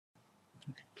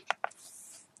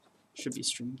Should be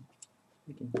streaming.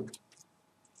 Okay.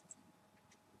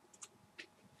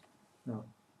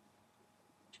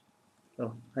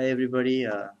 Hi everybody.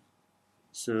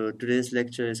 So today's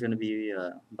lecture is going to be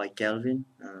by Calvin.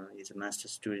 He's a master's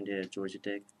student here at Georgia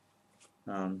Tech.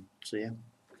 So yeah.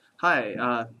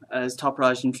 Hi, as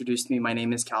Topraj introduced me, my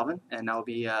name is Calvin, and I'll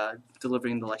be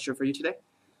delivering the lecture for you today.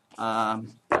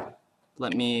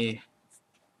 Let me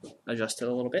adjust it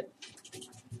a little bit.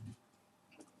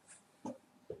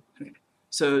 Okay.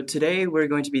 So today we're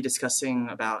going to be discussing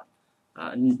about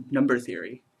number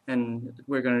theory, and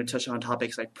we're going to touch on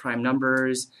topics like prime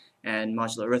numbers and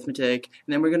modular arithmetic,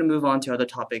 and then we're going to move on to other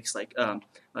topics like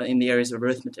in the areas of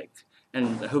arithmetic.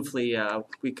 And hopefully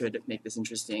we could make this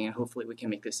interesting, and hopefully we can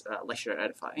make this lecture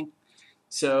edifying.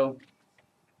 So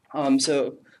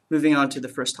moving on to the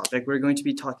first topic, we're going to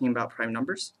be talking about prime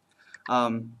numbers.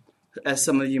 As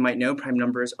some of you might know, prime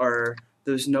numbers are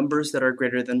those numbers that are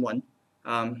greater than 1,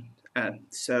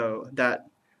 so that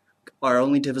are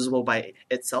only divisible by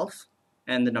itself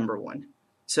and the number 1.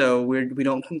 So we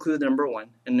don't include the number 1,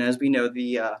 and as we know,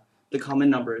 the common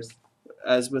numbers,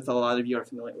 as with a lot of you are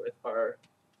familiar with, are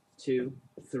 2,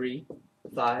 3,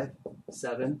 5,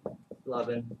 7,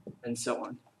 11, and so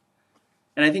on.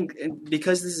 And I think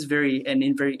because this is very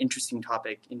interesting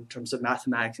topic in terms of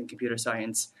mathematics and computer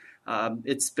science,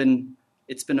 it's been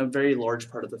a very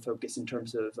large part of the focus in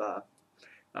terms of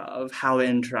how it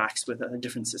interacts with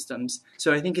different systems.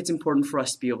 So I think it's important for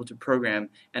us to be able to program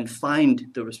and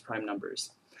find those prime numbers.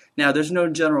 Now, there's no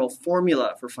general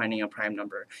formula for finding a prime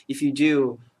number. If you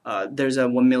do, there's a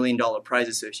 $1 million prize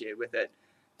associated with it.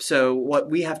 So what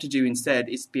we have to do instead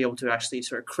is be able to actually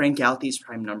sort of crank out these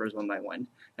prime numbers one by one.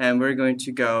 And we're going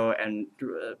to go and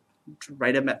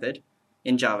write a method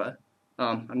in Java.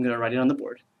 I'm going to write it on the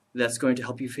board. That's going to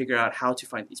help you figure out how to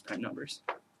find these prime numbers.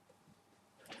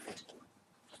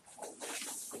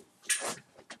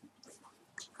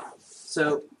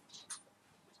 So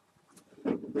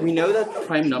we know that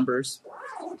prime numbers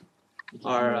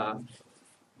are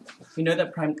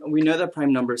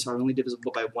prime numbers are only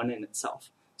divisible by 1 in itself.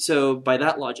 So by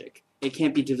that logic, it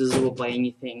can't be divisible by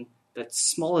anything that's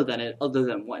smaller than it other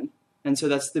than 1. And so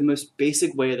that's the most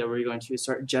basic way that we're going to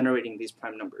start generating these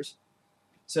prime numbers.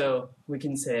 So we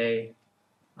can say,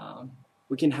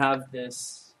 we can have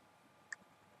this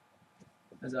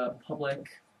as a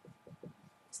public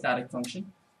static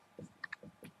function.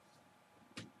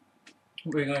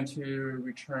 We're going to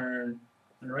return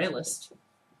an array list.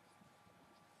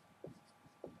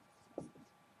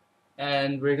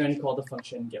 And we're going to call the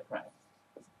function getPrime.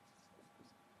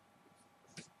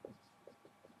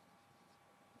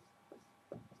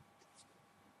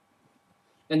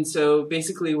 And so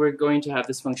basically we're going to have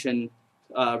this function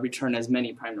return as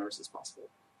many prime numbers as possible.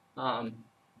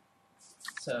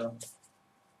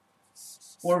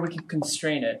 Or we can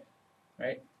constrain it,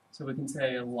 right? So we can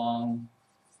say long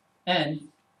n,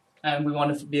 and we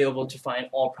want to be able to find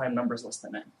all prime numbers less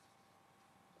than n.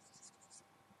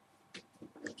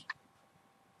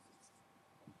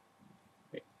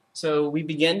 So we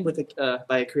begin with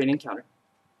by creating a counter,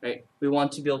 right? We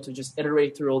want to be able to just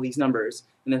iterate through all these numbers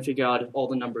and then figure out if all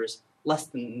the numbers less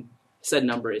than said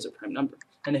number is a prime number.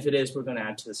 And if it is, we're going to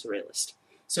add to this array list.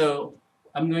 So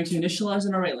I'm going to initialize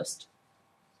an array list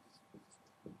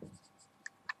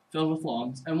filled with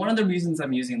longs. And one of the reasons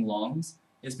I'm using longs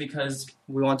is because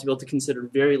we want to be able to consider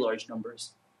very large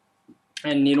numbers.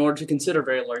 And in order to consider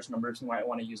very large numbers, we might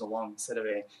want to use a long instead of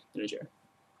an integer.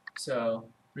 So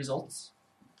results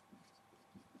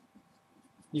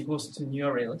equals to new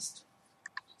array list.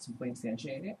 Simply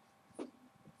instantiate it.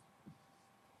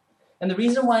 And the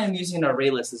reason why I'm using an array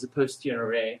list as opposed to an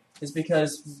array is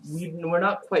because we're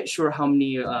not quite sure how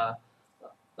many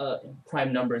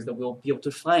prime numbers that we'll be able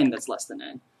to find that's less than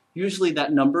n. Usually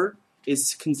that number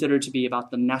is considered to be about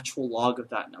the natural log of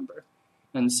that number.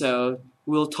 And so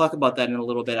we'll talk about that in a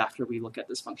little bit after we look at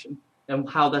this function and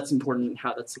how that's important and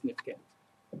how that's significant.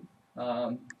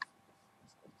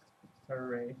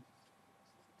 Array.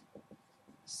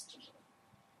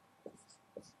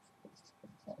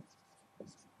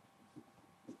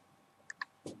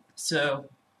 So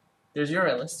there's your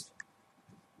array list.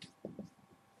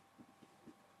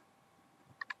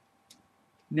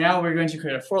 Now we're going to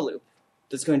create a for loop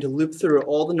that's going to loop through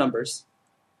all the numbers.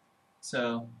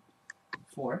 So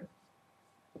for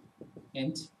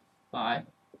int I,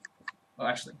 oh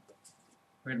actually,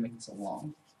 we're going to make this a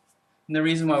long. And the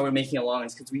reason why we're making it long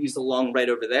is because we use the long right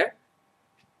over there.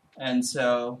 And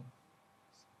so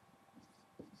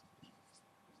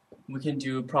we can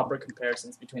do proper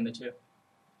comparisons between the two.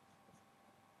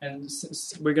 And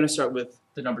we're going to start with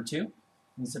the number 2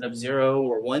 instead of 0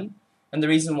 or 1. And the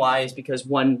reason why is because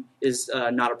 1 is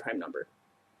not a prime number.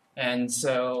 And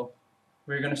so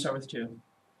we're going to start with 2.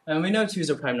 And we know 2 is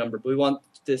a prime number, but we want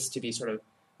this to be sort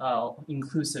of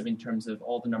inclusive in terms of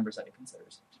all the numbers that it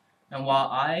considers. And while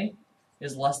I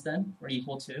is less than or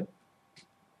equal to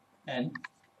n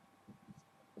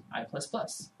I plus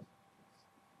plus.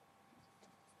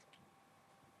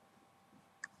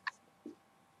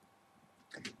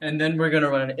 And then we're going to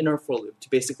run an inner for loop to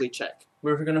basically check.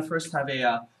 We're going to first have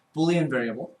a Boolean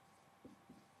variable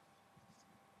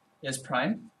is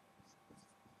prime.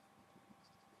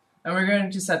 And we're going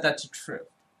to set that to true.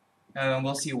 And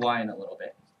we'll see why in a little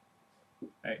bit.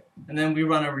 Right. And then we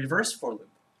run a reverse for loop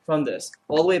from this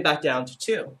all the way back down to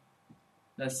 2.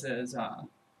 This is,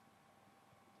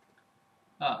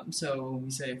 so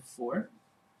we say for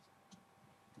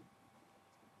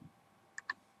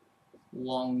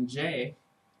long j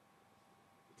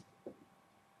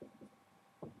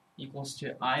equals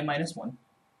to I minus 1,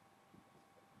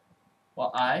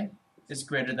 while I is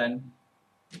greater than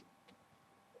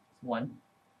 1.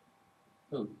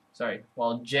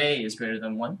 While j is greater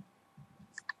than 1,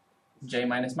 j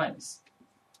minus minus.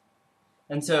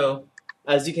 And so,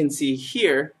 as you can see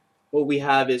here, what we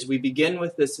have is we begin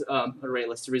with this array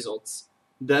list of results.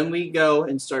 Then we go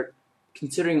and start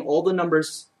considering all the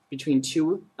numbers between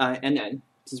 2 and n,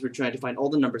 since we're trying to find all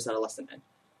the numbers that are less than n.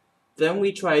 Then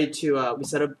we try to we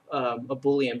set up a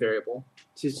Boolean variable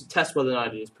to test whether or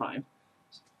not it is prime.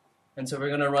 And so we're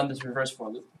going to run this reverse for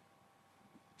loop.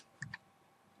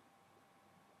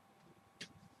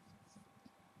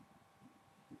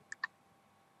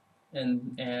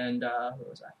 And where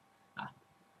was I?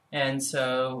 And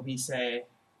so we say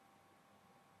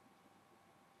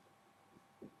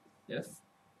if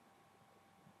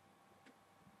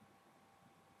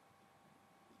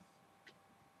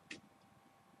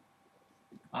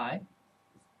I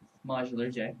modular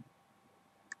j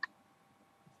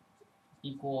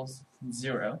equals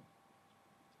 0,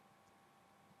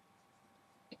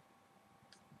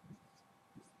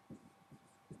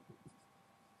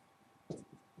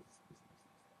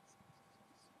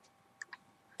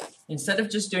 instead of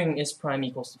just doing is prime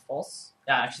equals to false,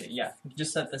 we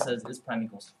just set this as is prime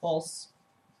equals to false.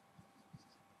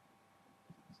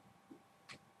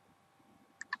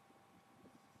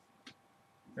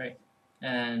 Right,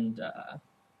 and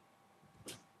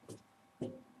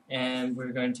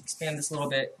we're going to expand this a little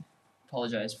bit.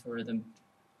 Apologize for the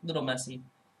little messy,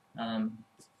 for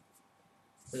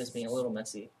this being a little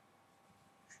messy.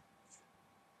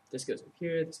 This goes up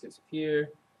here, this goes up here,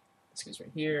 this goes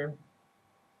right here.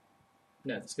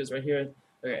 No, this goes right here.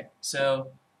 Okay, so,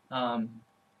 right,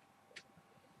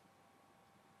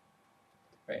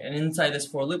 and inside this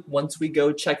for loop, once we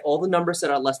go check all the numbers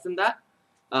that are less than that,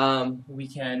 we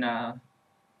can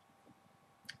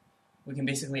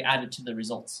basically add it to the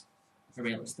results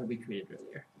array list that we created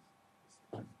earlier.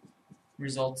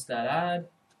 Results that add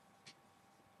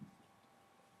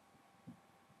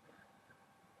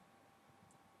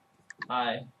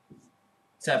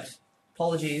except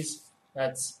apologies,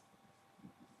 that's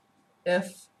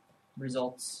if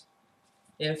results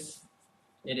if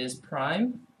it is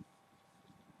prime,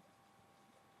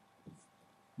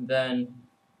 then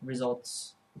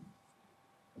results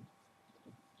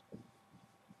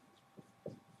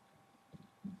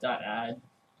dot add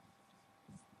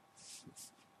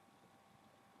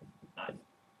I.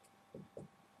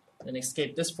 Then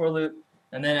escape this for loop,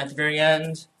 and then at the very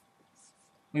end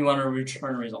we want to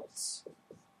return results.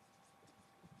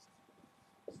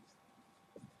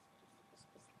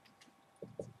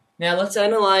 Now let's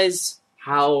analyze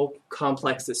how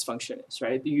complex this function is,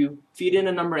 right? You feed in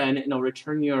a number n and it'll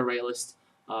return you an array list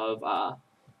of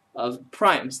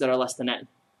primes that are less than n.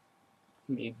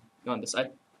 Let me go on this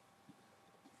side.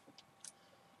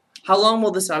 How long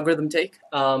will this algorithm take?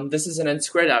 This is an n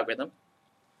squared algorithm,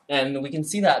 and we can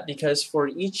see that because for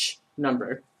each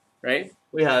number, right,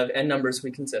 we have n numbers we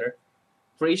consider.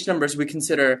 For each numbers we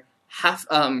consider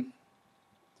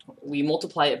we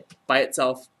multiply it by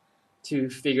itself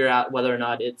to figure out whether or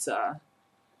not it's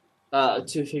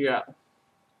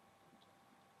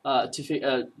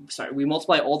we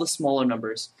multiply all the smaller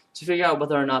numbers to figure out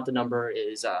whether or not the number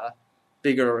is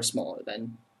bigger or smaller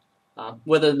than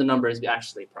whether the number is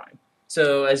actually prime.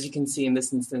 So as you can see in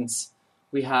this instance,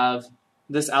 we have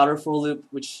this outer for loop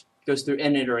which goes through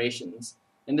n iterations,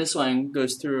 and this one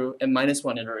goes through n minus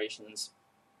 1 iterations.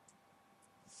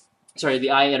 Sorry,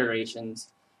 the I iterations,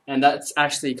 and that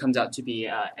actually comes out to be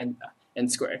n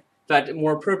squared. In fact,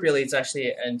 more appropriately, it's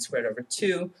actually n squared over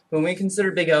 2. When we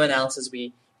consider big O analysis,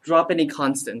 we drop any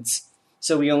constants,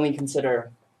 so we only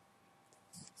consider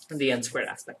the n squared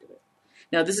aspect of it.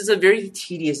 Now, this is a very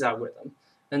tedious algorithm,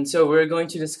 and so we're going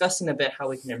to discuss in a bit how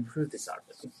we can improve this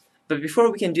algorithm. But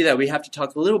before we can do that, we have to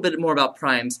talk a little bit more about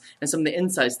primes and some of the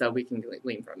insights that we can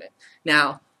glean from it.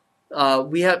 Now,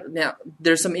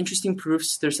 there's some interesting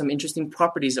proofs, there's some interesting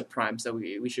properties of primes that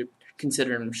we should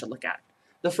consider and we should look at.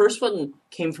 The first one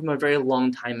came from a very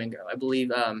long time ago. I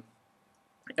believe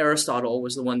Aristotle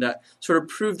was the one that sort of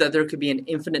proved that there could be an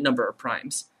infinite number of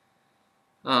primes.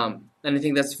 And I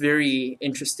think that's very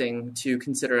interesting to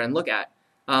consider and look at.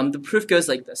 The proof goes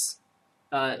like this.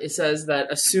 It says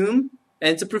that assume,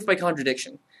 and it's a proof by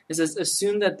contradiction. It says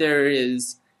assume that there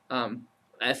is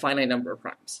a finite number of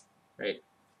primes, right?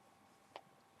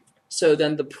 So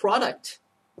then the product,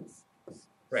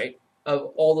 right,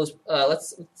 of all those,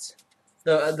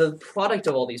 the product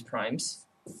of all these primes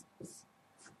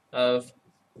of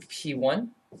P1,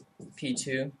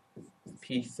 P2,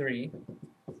 P3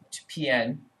 to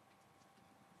Pn,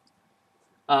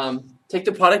 take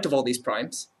the product of all these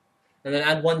primes and then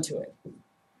add 1 to it.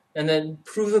 And then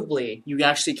provably, you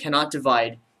actually cannot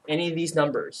divide any of these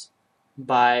numbers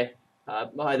by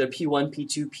either P1,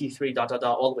 P2, P3,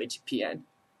 all the way to Pn.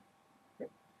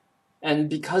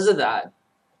 And because of that,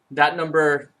 that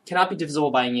number cannot be divisible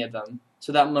by any of them,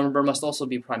 so that number must also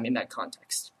be prime in that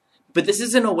context. But this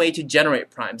isn't a way to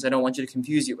generate primes. I don't want you to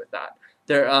confuse you with that.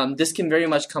 This can very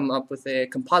much come up with a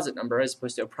composite number as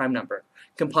opposed to a prime number.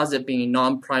 Composite being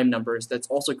non-prime numbers that's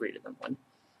also greater than 1.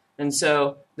 And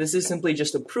so this is simply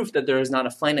just a proof that there is not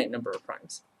a finite number of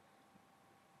primes.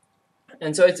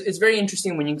 And so it's very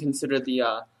interesting when you consider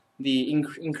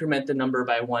increment the number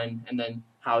by 1 and then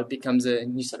how it becomes a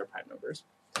new set of prime numbers.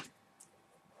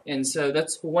 And so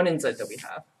that's one insight that we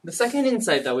have. The second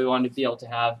insight that we want to be able to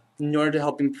have in order to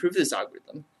help improve this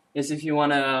algorithm is if you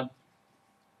want to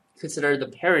consider the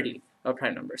parity of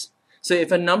prime numbers. So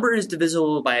if a number is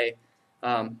divisible by,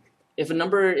 if a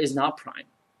number is not prime,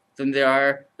 then there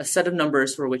are a set of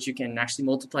numbers for which you can actually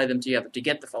multiply them together to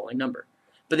get the following number.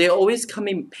 But they always come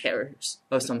in pairs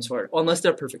of some sort, unless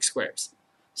they're perfect squares.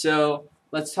 So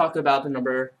let's talk about the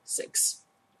number 6.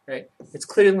 Right? It's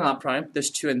clearly not prime. There's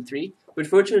 2 and 3. But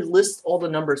if we were to list all the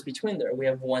numbers between there, we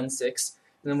have 1, 6,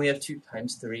 and then we have 2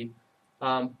 times 3.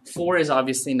 4 is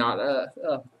obviously not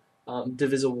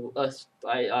divisible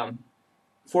by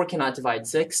 4 cannot divide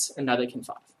 6, and neither can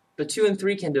 5. But 2 and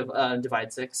 3 can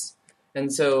divide 6,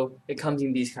 and so it comes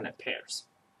in these kind of pairs.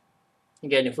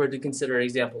 Again, if we're to consider an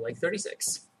example like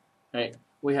 36, right?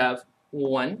 We have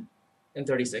 1 and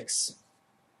 36,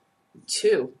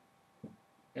 2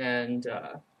 and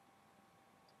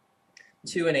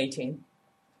 2 and 18,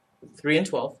 3 and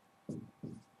 12.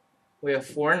 We have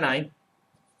 4 and 9.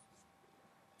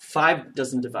 5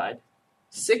 doesn't divide.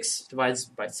 6 divides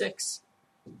by 6.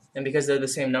 And because they're the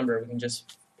same number, we can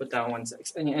just put down 1,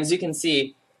 6. And as you can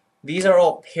see, these are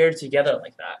all paired together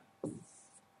like that.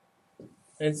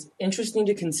 And it's interesting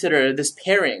to consider this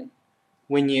pairing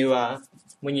when you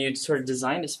sort of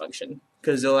design this function,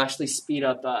 because it'll actually speed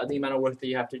up the amount of work that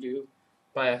you have to do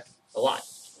by a lot.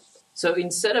 So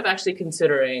instead of actually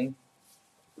considering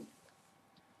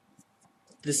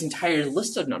this entire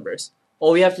list of numbers,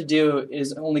 all we have to do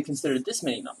is only consider this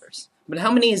many numbers. But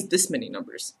how many is this many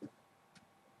numbers?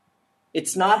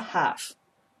 It's not half.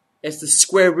 It's the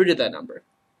square root of that number.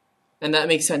 And that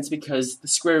makes sense because the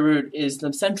square root is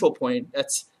the central point.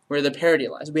 That's where the parity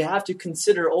lies. We have to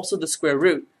consider also the square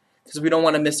root because we don't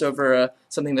want to miss over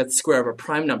something that's square of a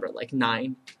prime number like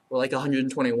 9 or like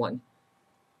 121.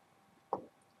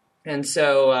 And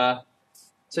so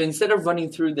instead of running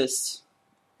through this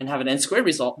and have an n squared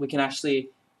result, we can actually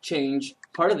change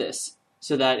part of this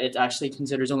so that it actually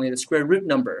considers only the square root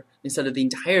number instead of the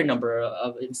entire number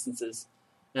of instances.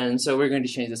 And so we're going to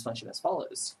change this function as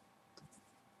follows.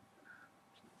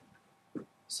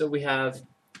 So we have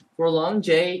for long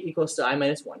j equals to I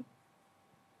minus 1.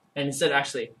 And instead,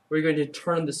 actually, we're going to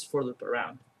turn this for loop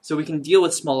around. So we can deal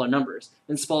with smaller numbers.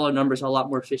 And smaller numbers are a lot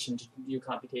more efficient to do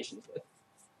computations with.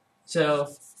 So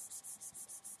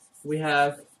we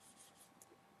have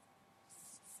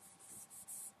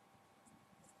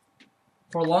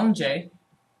for long j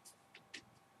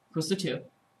equals to 2.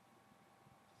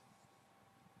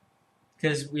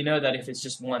 Because we know that if it's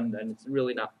just 1, then it's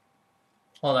really not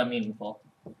all that meaningful.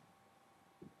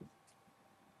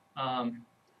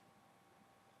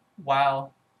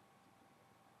 While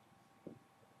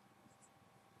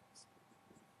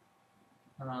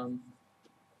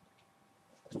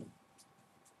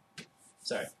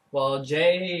while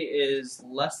j is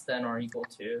less than or equal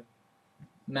to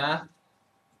math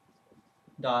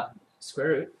dot square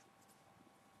root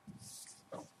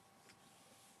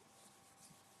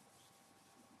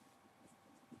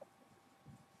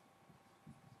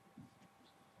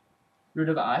root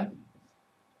of I,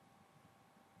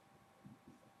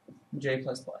 j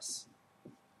plus plus.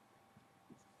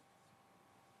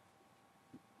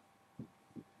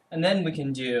 And then we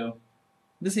can do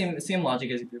the same logic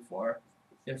as before.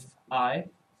 If I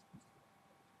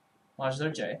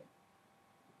modular j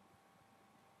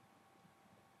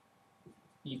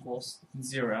equals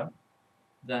 0,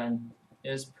 then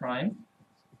is prime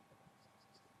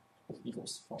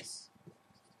equals false.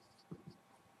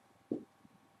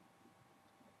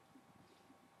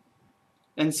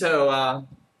 And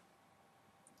so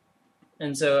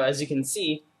as you can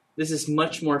see, this is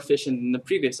much more efficient than the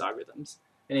previous algorithms.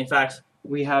 And in fact,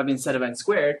 we have, instead of n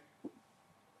squared,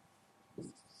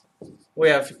 we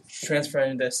have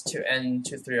transferring this to n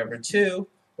to 3 over 2,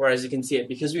 whereas you can see it,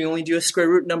 because we only do a square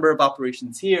root number of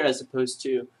operations here as opposed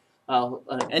to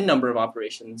an n number of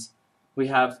operations, we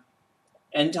have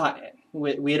n times,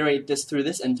 we iterate this through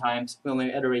this n times, we only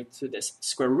iterate through this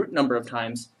square root number of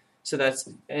times, so that's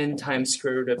n times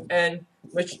square root of n,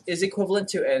 which is equivalent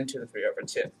to n to the 3 over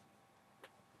 2.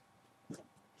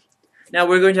 Now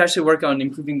we're going to actually work on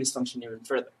improving this function even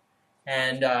further.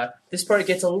 And this part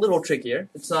gets a little trickier.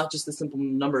 It's not just a simple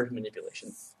number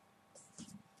manipulation.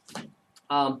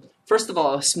 First of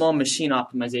all, a small machine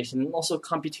optimization and also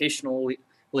computational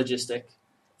logistic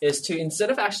is to, instead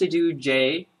of actually do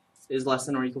j is less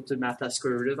than or equal to math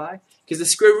square root of I, because the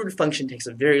square root function takes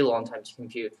a very long time to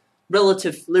compute.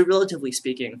 Relatively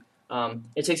speaking,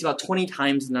 it takes about 20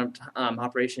 times the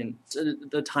operation,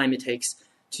 the time it takes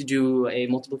to do a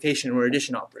multiplication or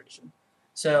addition operation.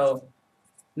 So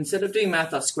instead of doing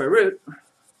math square root,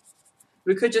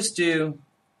 we could just do,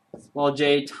 well,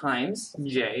 j times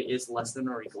j is less than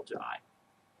or equal to I.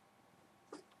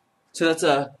 So that's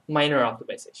a minor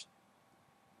optimization.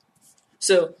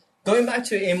 So going back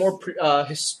to a more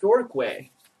historic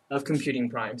way of computing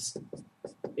primes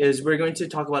is we're going to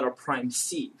talk about a prime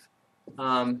sieve.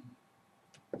 A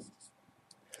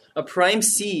prime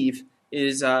sieve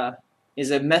is a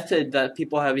method that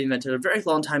people have invented a very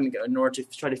long time ago in order to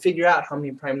try to figure out how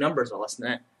many prime numbers are less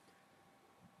than n.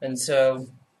 And so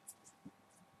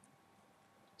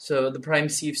the prime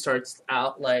sieve starts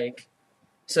out like,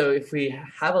 so if we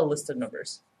have a list of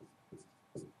numbers,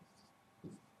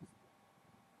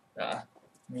 let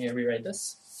me rewrite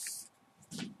this.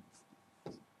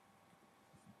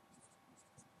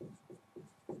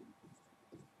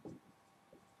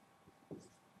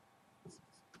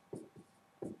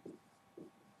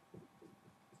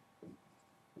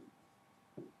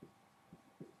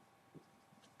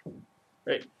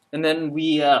 Right, and then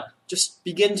we just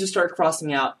begin to start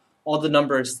crossing out all the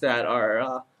numbers that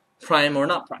are prime or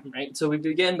not prime, right? So we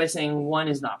begin by saying 1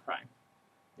 is not prime.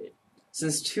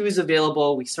 Since 2 is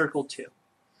available, we circle 2.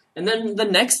 And then the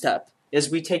next step is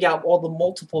we take out all the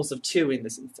multiples of 2 in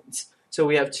this instance. So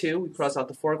we have 2, we cross out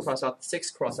the 4, cross out the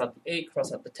 6, cross out the 8,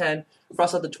 cross out the 10,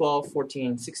 cross out the 12,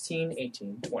 14, 16,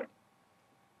 18, 20.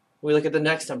 We look at the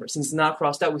next number. Since it's not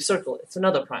crossed out, we circle it. It's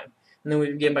another prime. And then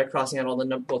we begin by crossing out all the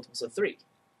multiples of 3.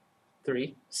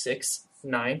 3, 6,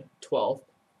 9, 12,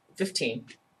 15,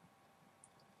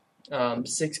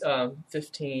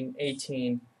 15,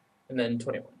 18, and then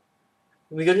 21.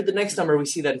 When we go to the next number, we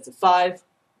see that it's a 5.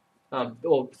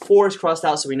 Well, 4 is crossed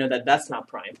out, so we know that that's not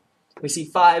prime. We see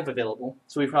 5 available,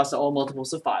 so we cross out all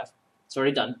multiples of 5. It's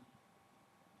already done.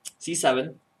 See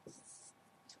 7.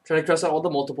 Try to cross out all the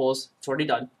multiples. It's already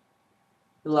done.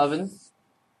 11,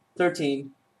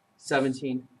 13,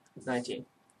 17, 19.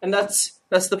 And that's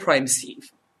the prime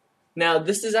sieve. Now,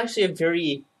 this is actually a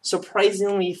very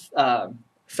surprisingly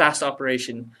fast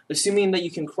operation, assuming that you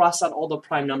can cross out all the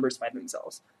prime numbers by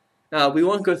themselves. We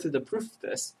won't go through the proof of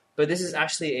this, but this is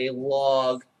actually a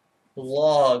log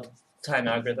time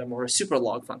algorithm or a super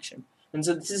log function. And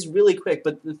so this is really quick,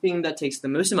 but the thing that takes the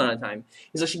most amount of time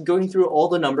is actually going through all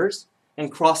the numbers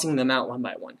and crossing them out one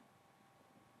by one.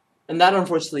 And that,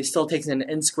 unfortunately, still takes an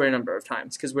n square number of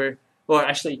times, because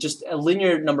actually just a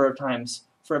linear number of times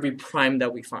for every prime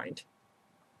that we find.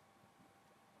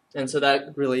 And so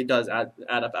that really does add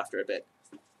up after a bit.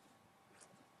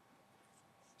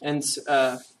 And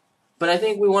but I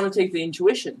think we want to take the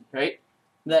intuition, right?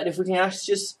 That if we can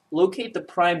actually just locate the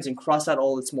primes and cross out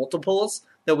all its multiples,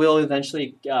 that will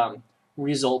eventually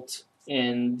result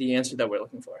in the answer that we're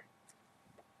looking for.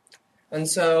 And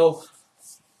so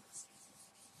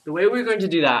the way we're going to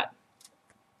do that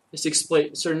is to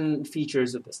exploit certain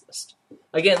features of this list.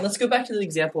 Again, let's go back to the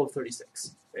example of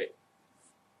 36. Right?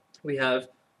 We have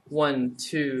 1,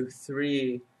 2,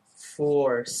 3,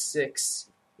 4, 6,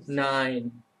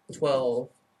 9, 12,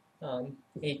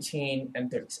 18,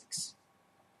 and 36.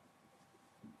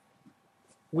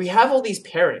 We have all these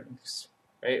pairings,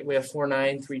 right? We have 4,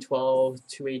 9, 3, 12,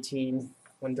 2, 18,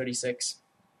 136.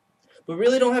 But we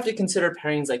really don't have to consider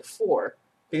pairings like 4,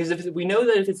 because if we know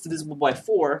that if it's divisible by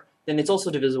 4, then it's also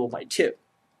divisible by 2.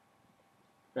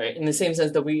 Right? In the same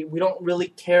sense that we don't really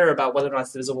care about whether or not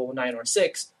it's divisible by 9 or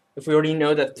 6, if we already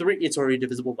know that 3, it's already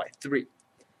divisible by 3.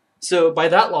 So by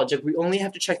that logic, we only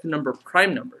have to check the number of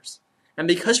prime numbers. And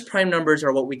because prime numbers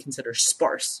are what we consider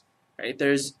sparse, right?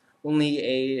 There's only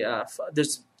a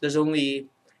there's only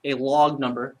a log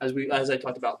number, as I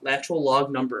talked about, the actual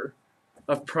log number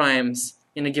of primes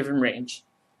in a given range.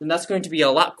 Then that's going to be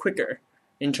a lot quicker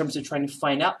in terms of trying to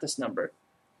find out this number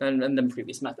than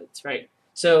previous methods, right?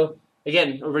 So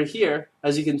again, over here,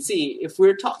 as you can see, if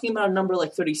we're talking about a number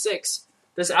like 36,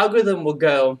 this algorithm will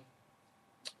go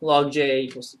log j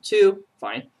equals to 2,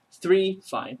 fine. 3,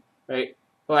 fine, right?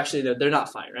 Well, actually, they're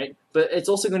not fine, right? But it's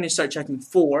also going to start checking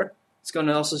 4. It's going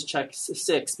to also check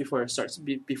 6 before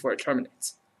it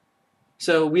terminates.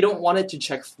 So we don't want it to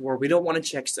check 4. We don't want to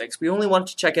check 6. We only want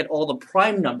to check at all the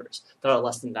prime numbers that are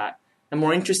less than that. And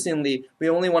more interestingly, we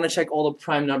only want to check all the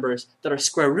prime numbers that are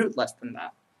square root less than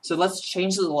that. So let's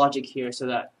change the logic here so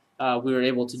that we were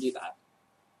able to do that.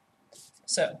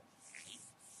 So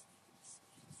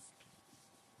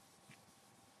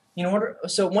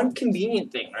one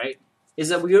convenient thing, right, is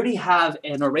that we already have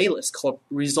an array list called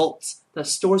results that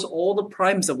stores all the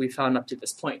primes that we found up to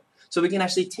this point. So we can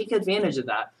actually take advantage of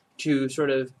that to sort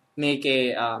of make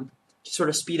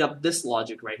speed up this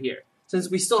logic right here. Since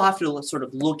we still have to sort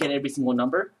of look at every single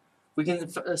number, we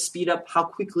can speed up how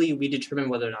quickly we determine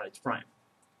whether or not it's prime.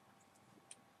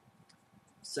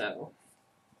 So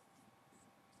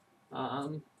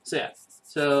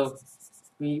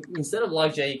we instead of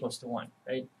log j equals to 1,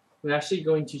 right? We're actually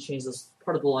going to change this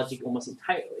part of the logic almost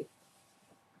entirely.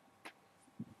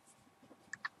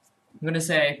 I'm going to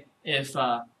say if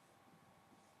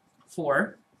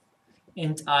for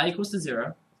int I equals to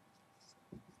 0,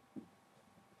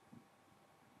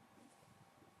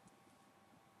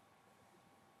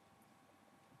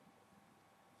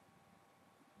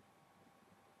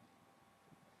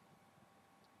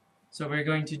 so we're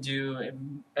going to do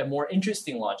a more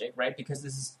interesting logic, right? Because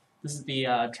this is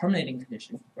the terminating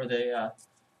condition, or the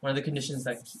one of the conditions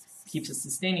that keeps it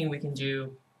sustaining. We can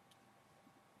do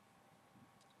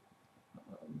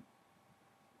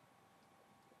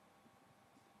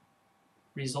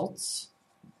results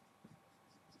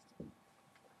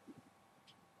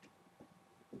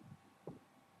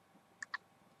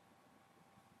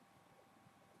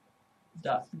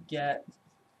dot get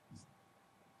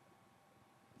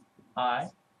I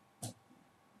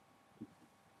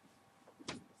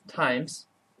times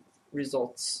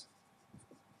results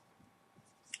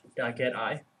dot get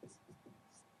I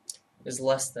is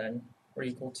less than or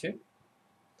equal to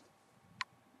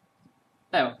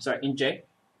int j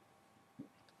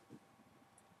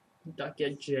dot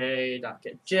get j dot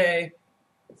get j.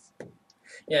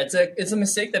 Yeah, it's a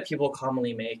mistake that people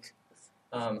commonly make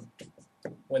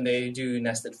when they do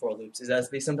nested for loops, is that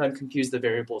they sometimes confuse the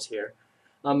variables here.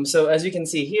 So as you can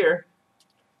see here,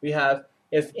 we have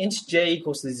if int j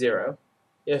equals to 0,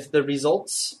 if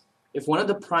one of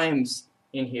the primes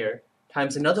in here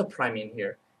times another prime in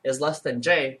here is less than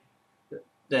j,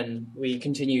 then we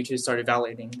continue to start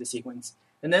evaluating the sequence.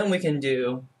 And then we can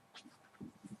do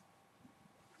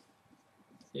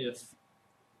if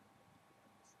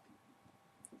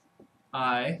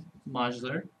I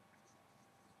modular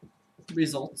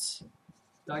results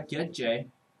dot get j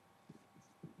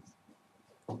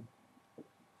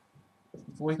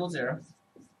equals 0,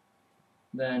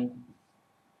 then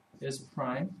is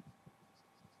prime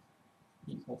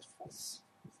equals false.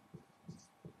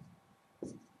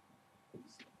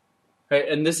 Right,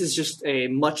 and this is just a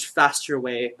much faster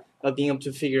way of being able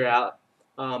to figure out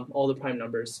all the prime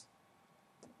numbers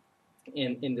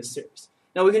in this series.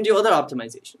 Now we can do other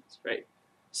optimizations, right?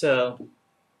 So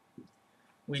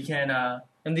we can,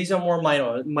 and these are more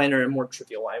minor and more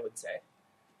trivial, I would say.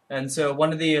 And so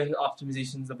one of the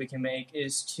optimizations that we can make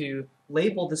is to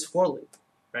label this for loop,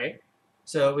 right?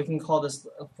 So we can call this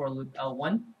for loop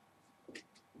L1.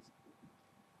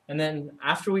 And then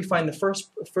after we find the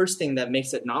first thing that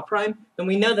makes it not prime, then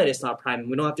we know that it's not prime.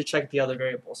 We don't have to check the other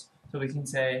variables. So we can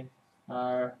say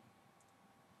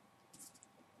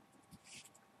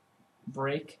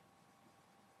break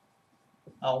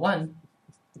L1, and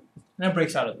it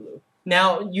breaks out of the loop.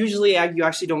 Now, usually you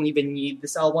actually don't even need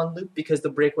this L1 loop because the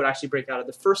break would actually break out of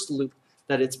the first loop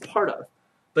that it's part of.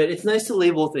 But it's nice to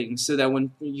label things so that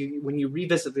when you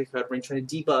revisit the code, when you're trying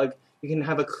to debug, you can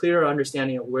have a clearer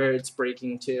understanding of where it's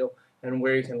breaking to and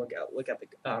where you can look at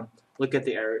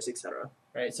the errors, etc.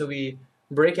 Right? So we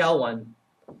break L1,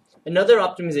 Another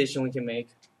optimization we can make,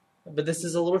 but this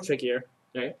is a little trickier,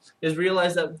 right, is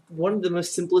realize that one of the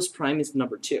most simplest prime is the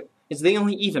number 2. It's the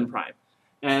only even prime.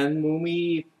 And when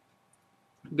we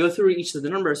go through each of the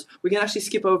numbers, we can actually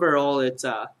skip over all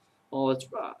the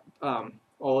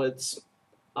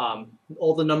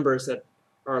numbers that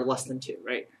are less than 2,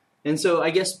 right? And so I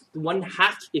guess one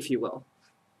hack, if you will,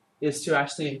 is to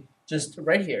actually just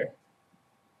right here,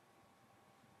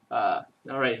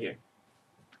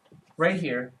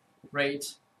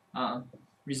 write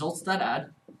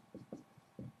results.add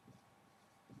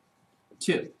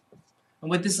 2. And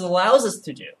what this allows us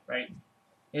to do, right,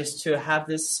 is to have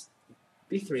this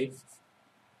be 3.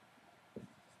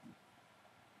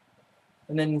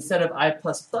 And then instead of I++,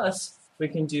 we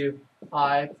can do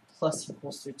I plus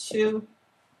equals to 2.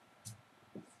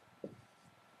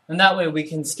 And that way we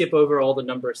can skip over all the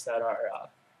numbers that are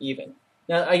even.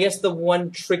 Now, I guess the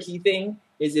one tricky thing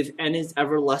is if n is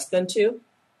ever less than 2,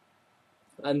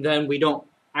 and then we don't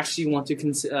actually want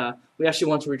to we actually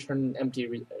want to return an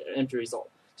empty result.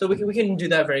 So we can do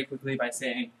that very quickly by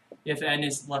saying if n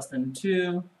is less than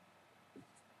 2,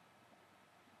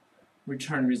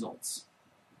 return results.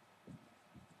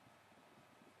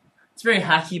 It's very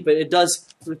hacky, but it does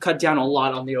cut down a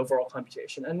lot on the overall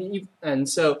computation. And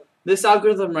so this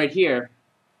algorithm right here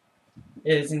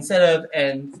is, instead of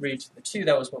n raised to the 2,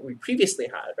 that was what we previously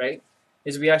had, right?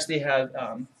 Is we actually have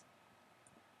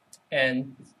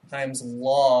n times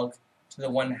log to the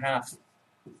 1/2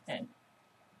 n.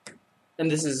 And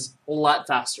this is a lot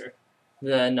faster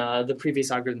than the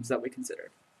previous algorithms that we considered.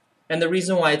 And the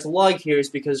reason why it's log here is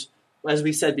because, as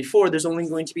we said before, there's only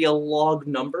going to be a log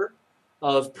number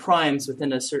of primes by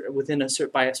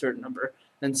a certain number.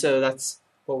 And so that's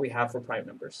what we have for prime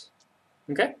numbers.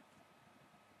 Okay?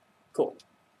 Cool.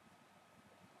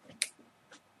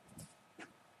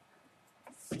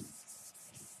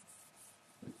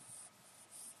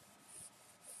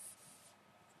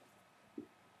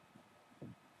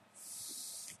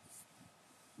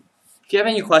 If you have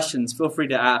any questions, feel free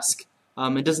to ask.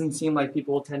 It doesn't seem like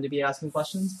people tend to be asking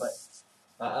questions, but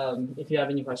if you have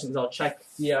any questions, I'll check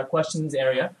the questions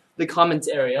area, the comments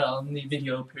area on the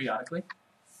video periodically.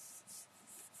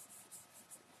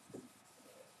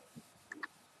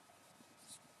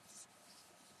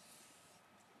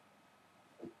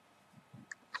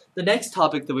 The next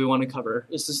topic that we want to cover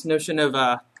is this notion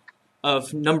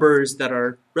of numbers that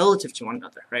are relative to one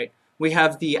another, right? We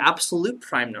have the absolute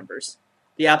prime numbers.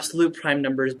 The absolute prime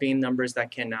numbers being numbers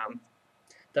that can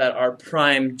that are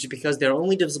prime because they're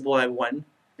only divisible by 1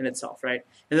 in itself, right?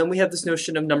 And then we have this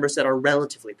notion of numbers that are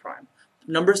relatively prime.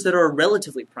 Numbers that are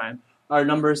relatively prime are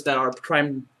numbers that are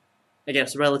prime, I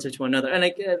guess, relative to one another.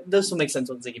 And this will make sense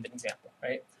once I give an example,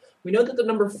 right? We know that the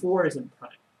number 4 isn't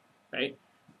prime, right?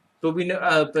 But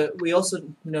we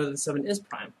also know that 7 is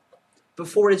prime. But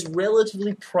 4 is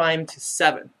relatively prime to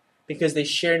 7 because they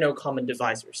share no common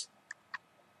divisors.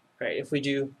 Right? If we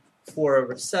do 4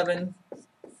 over 7,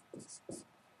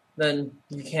 then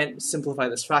you can't simplify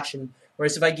this fraction.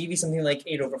 Whereas if I give you something like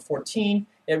 8 over 14,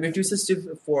 it reduces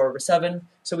to 4 over 7.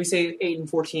 So we say 8 and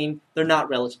 14, they're not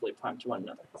relatively prime to one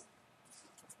another.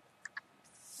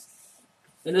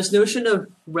 And this notion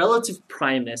of relative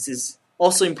primeness is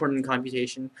also important in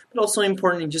computation, but also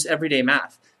important in just everyday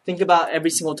math. Think about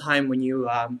every single time when you,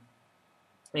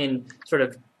 in sort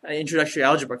of an introductory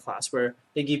algebra class, where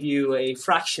they give you a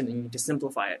fraction and you need to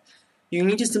simplify it. You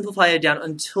need to simplify it down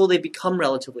until they become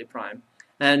relatively prime.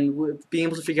 And being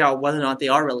able to figure out whether or not they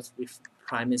are relatively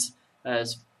prime is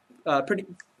pretty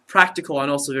practical and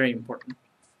also very important.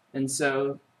 And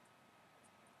so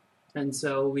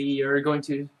we are going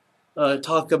to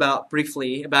talk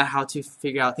briefly about how to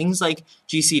figure out things like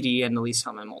GCD and the least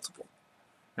common multiple.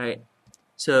 All right.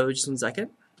 So just 1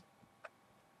 second.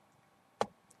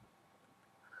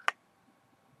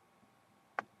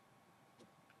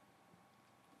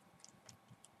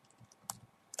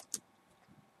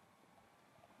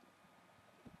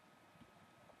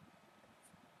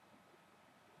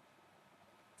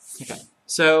 Okay.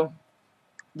 So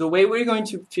the way we're going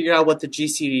to figure out what the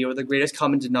GCD, or the greatest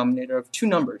common denominator of two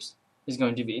numbers, is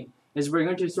going to be is we're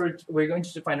going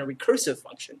to define a recursive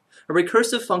function. A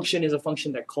recursive function is a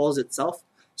function that calls itself,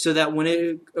 so that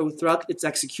when throughout its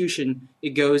execution,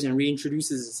 it goes and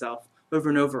reintroduces itself over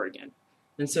and over again.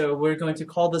 And so we're going to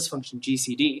call this function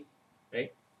GCD,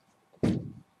 right?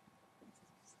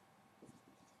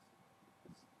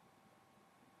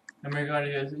 And we're going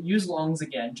to use longs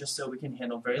again, just so we can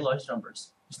handle very large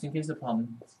numbers, just in case the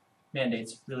problem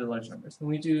mandates really large numbers. And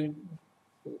we do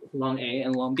long A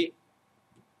and long B.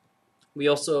 We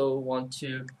also want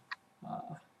to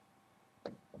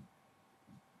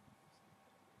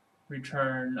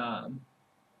return,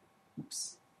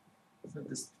 oops, so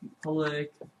this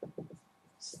public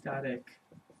static,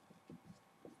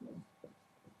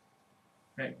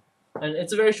 right? And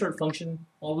it's a very short function.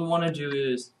 All we want to do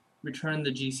is return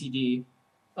the GCD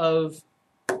of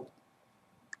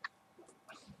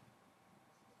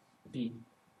B,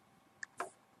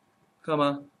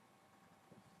 comma,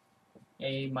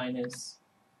 A minus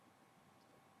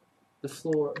the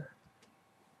floor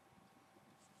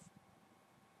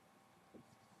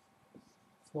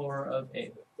of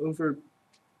A over B.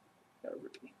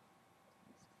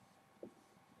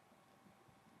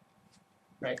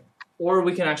 Right? Or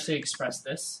we can actually express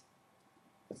this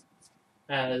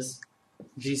as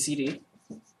GCD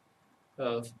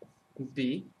of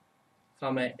B,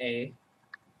 comma A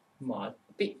mod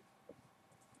B.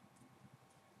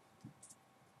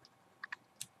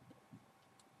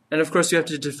 And of course, you have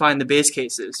to define the base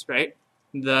cases, right?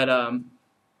 That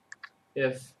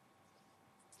if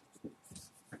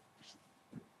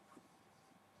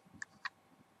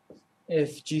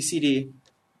GCD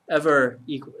ever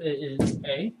is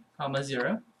A, comma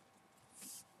 0,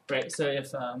 right? So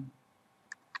if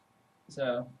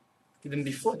so even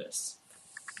before this,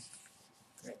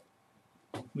 right,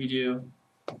 we do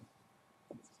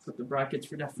put the brackets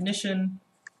for definition.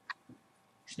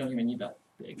 We don't even need that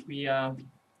big. We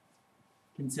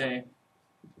can say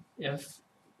if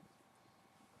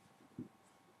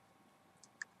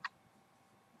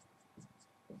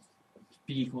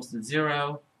B equals to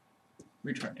 0,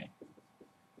 return A.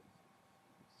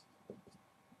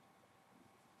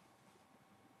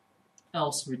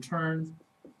 Else return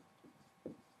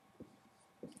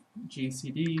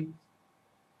GCD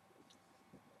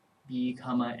B,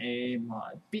 comma A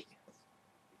mod B.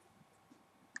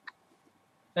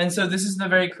 And so this is the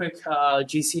very quick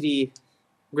GCD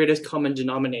greatest common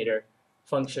denominator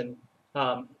function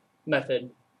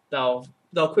method that'll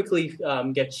quickly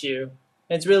get you.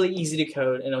 And it's really easy to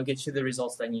code, and it'll get you the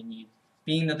results that you need,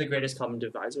 being that the greatest common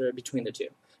divisor between the two.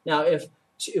 Now, if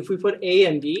we put A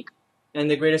and B, and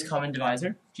the greatest common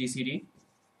divisor, GCD,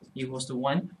 equals to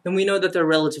 1, then we know that they're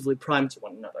relatively prime to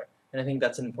one another. And I think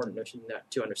that's an important notion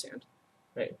to understand.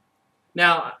 Right?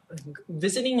 Now,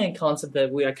 visiting a concept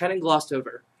that we kind of glossed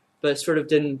over, but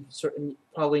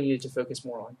probably needed to focus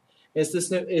more on, is this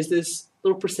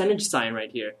little percentage sign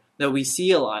right here that we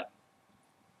see a lot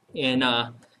in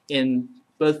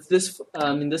both this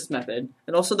in this method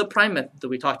and also the prime method that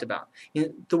we talked about.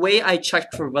 The way I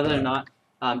checked for whether or not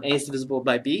A is divisible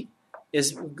by B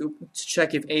is to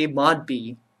check if A mod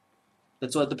B,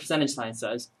 that's what the percentage sign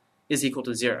says, is equal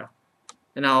to 0.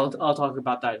 And I'll talk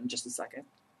about that in just a second.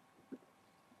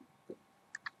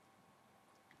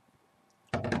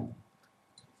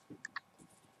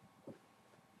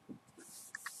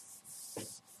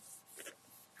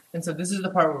 And so this is the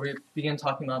part where we begin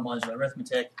talking about modular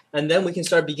arithmetic, and then we can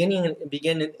start begin an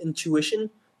intuition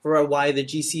for why the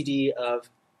GCD of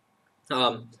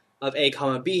A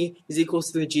comma B is equals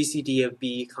to the GCD of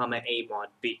B comma A mod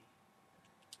B.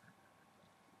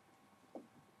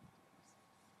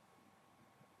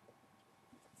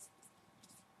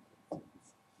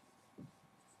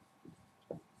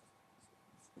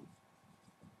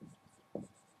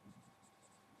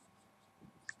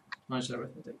 Modular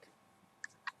arithmetic.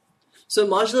 So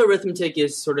modular arithmetic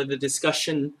is sort of the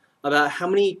discussion about how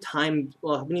many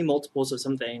multiples of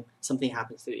something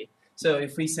happens to be. So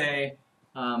if we say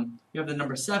you have the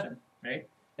number 7, right?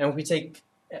 And if we take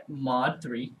mod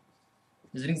 3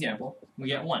 as an example, we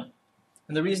get 1.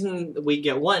 And the reason we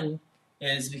get 1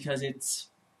 is because it's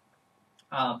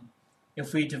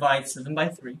if we divide 7 by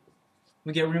 3,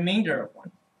 we get a remainder of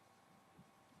 1.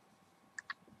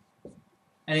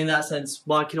 And in that sense,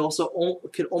 mod could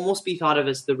almost be thought of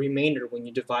as the remainder when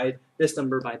you divide this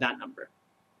number by that number,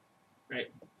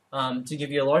 right? To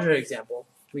give you a larger example,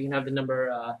 we can have the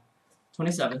number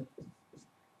 27,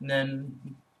 and then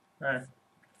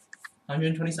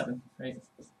 127, right?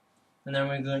 And then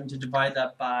we're going to divide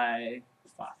that by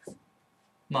 5,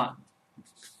 mod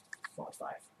 5.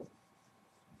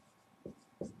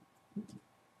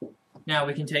 Now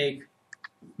we can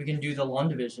do the long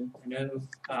division. I know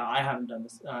I haven't done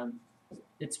this.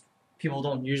 People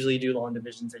don't usually do long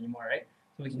divisions anymore, right?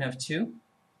 So we can have 2,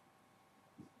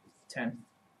 10,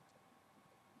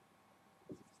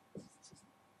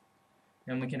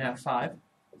 and we can have 5,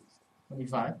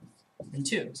 25, and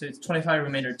 2. So it's 25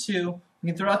 remainder 2. We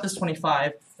can throw out this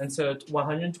 25, and so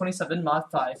 127 mod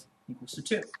 5 equals to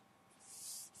 2.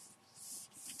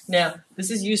 Now, this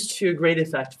is used to great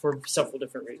effect for several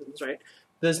different reasons, right?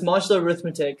 This modular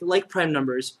arithmetic, like prime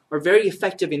numbers, are very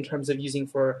effective in terms of using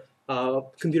for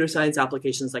computer science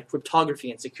applications like cryptography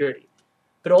and security.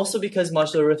 but also because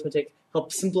modular arithmetic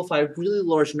helps simplify really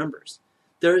large numbers.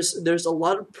 There's a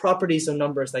lot of properties of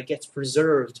numbers that gets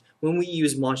preserved when we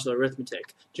use modular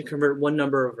arithmetic to convert one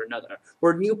number over another,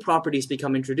 or new properties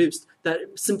become introduced that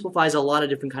simplifies a lot of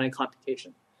different kind of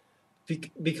computation.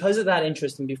 Because of that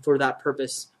interest and for that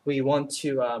purpose, we want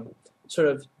to sort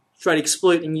of try to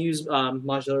exploit and use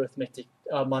modular arithmetic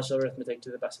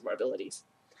to the best of our abilities.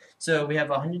 So we have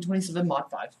 127 mod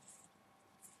 5.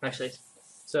 Actually,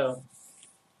 so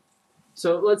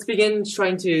let's begin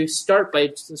trying to start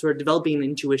by sort of developing an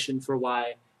intuition for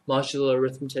why modular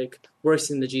arithmetic works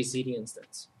in the GCD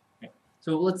instance. Okay.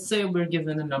 So let's say we're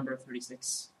given the number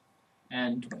 36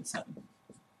 and 27.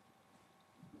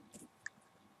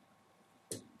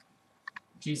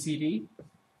 GCD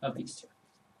of these two.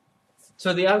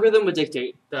 So the algorithm would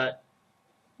dictate that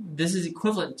this is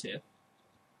equivalent to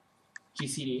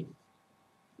GCD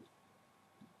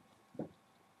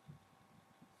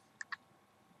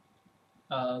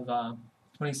of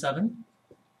 27,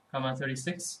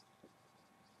 36,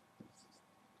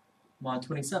 mod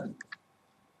 27.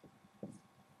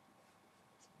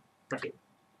 Right.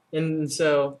 And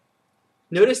so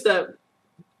notice that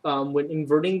when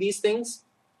inverting these things,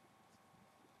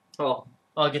 I'll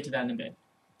get to that in a bit.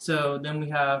 So then we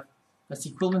have that's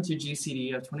equivalent to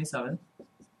GCD of 27.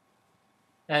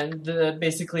 And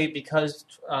basically because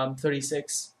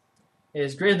 36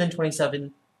 is greater than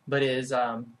 27, but is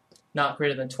not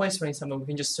greater than twice 27, we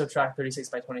can just subtract 36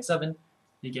 by 27,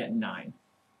 you get 9,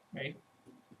 right?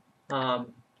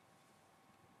 And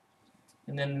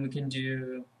then we can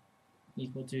do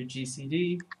equal to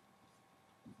GCD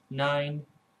 9,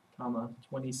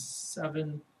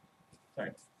 27,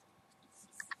 sorry.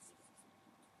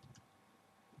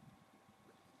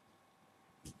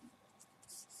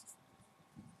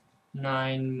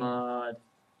 Nine mod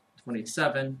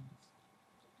 27,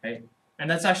 okay, and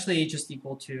that's actually just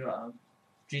equal to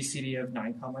GCD of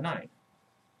 9,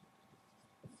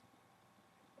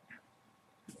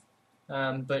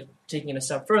 9. But taking it a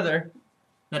step further,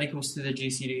 that equals to the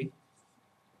GCD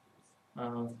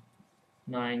of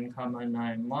 9,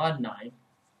 9 mod 9,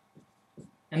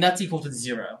 and that's equal to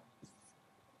 0.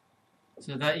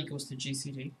 So that equals to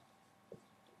GCD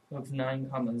of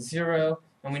 9, 0.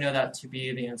 And we know that to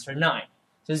be the answer 9.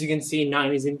 So as you can see,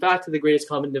 9 is in fact the greatest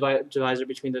common divisor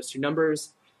between those two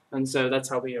numbers, and so that's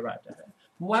how we arrived at it.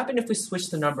 But what happened if we switch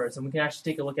the numbers, and we can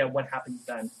actually take a look at what happens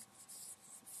then?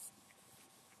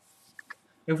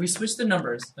 If we switch the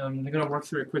numbers, I'm going to work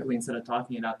through it quickly instead of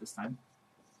talking it out this time.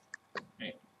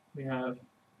 Right. We have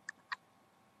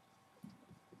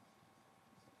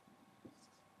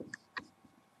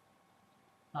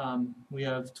we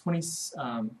have 36.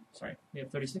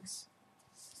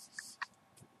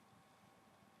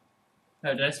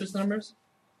 Oh, did I switch the numbers?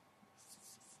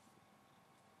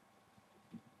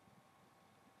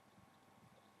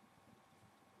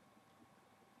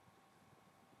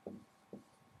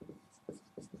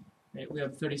 Right, we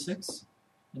have 36,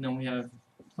 and then we have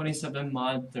 27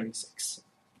 mod 36.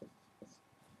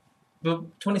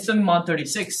 But 27 mod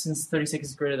 36, since 36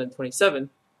 is greater than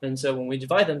 27, and so when we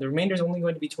divide them, the remainder is only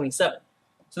going to be 27.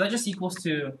 So that just equals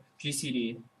to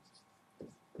GCD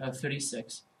of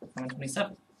 36 on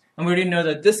 27. And we already know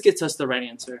that this gets us the right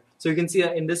answer. So you can see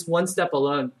that in this one step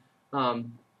alone,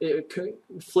 it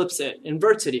flips it,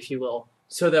 inverts it, if you will,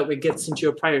 so that it gets into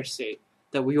a prior state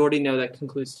that we already know that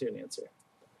concludes to an answer.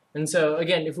 And so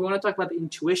again, if we want to talk about the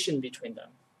intuition between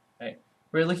them, right,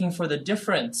 we're looking for the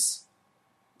difference,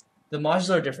 the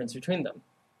modular difference between them.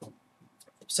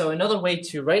 So another way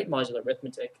to write modular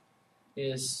arithmetic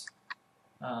is,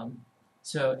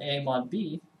 so A mod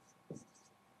B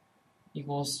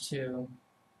equals to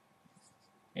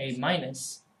A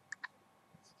minus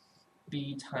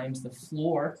B times the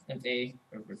floor of A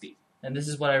over B. And this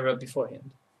is what I wrote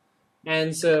beforehand.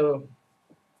 And so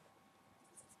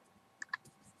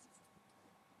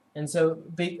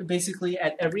basically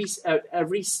at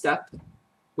every step,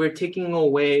 we're taking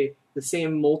away the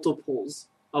same multiples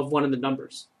of one of the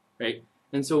numbers, right?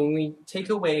 And so when we take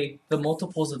away the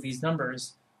multiples of these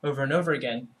numbers over and over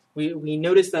again, we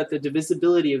notice that the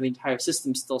divisibility of the entire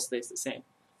system still stays the same.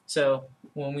 So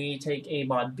when we take A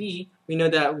mod B, we know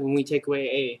that when we take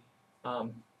away A,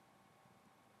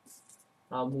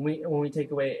 when we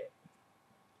take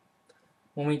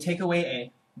away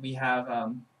A, we have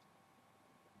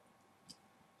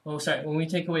when we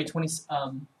take away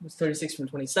 36 from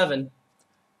 27,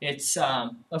 it's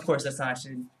of course that's not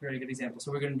actually a very good example.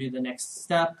 So we're going to do the next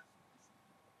step.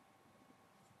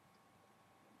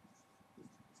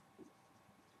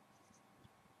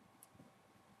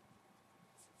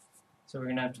 So we're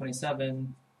going to have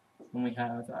 27, and we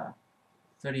have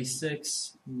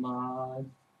 36 mod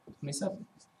 27.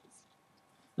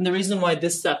 And the reason why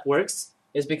this step works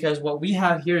is because what we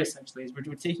have here essentially is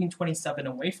we're taking 27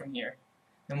 away from here.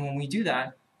 And when we do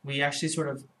that, we actually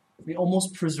we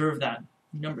almost preserve that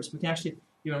number. So we can actually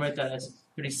even write that as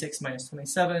 36 minus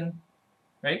 27,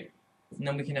 right? And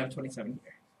then we can have 27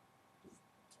 here.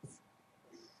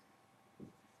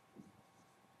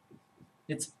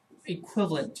 It's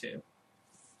equivalent to.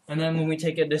 And then when we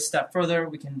take it this step further,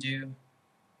 we can do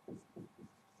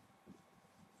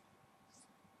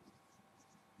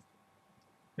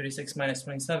 (36 minus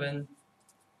 27)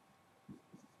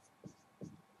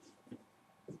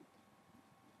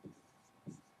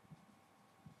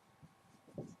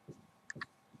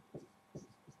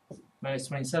 minus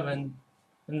 27,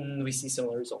 and we see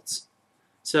similar results.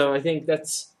 So I think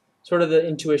that's sort of the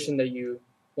intuition that you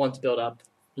want to build up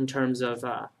in terms of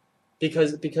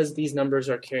because these numbers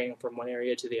are carrying from one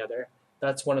area to the other.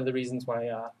 That's one of the reasons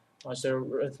why modular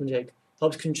arithmetic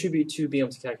helps contribute to being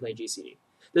able to calculate GCD.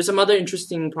 There's some other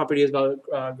interesting properties about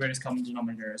greatest common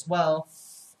denominator as well.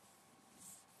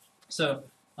 So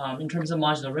in terms of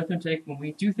modular arithmetic, when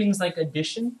we do things like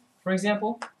addition, for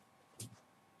example,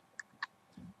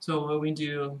 so when we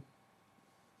do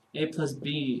a plus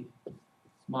b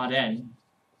mod n,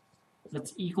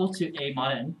 that's equal to a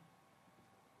mod n,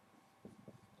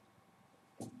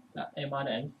 a mod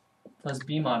n plus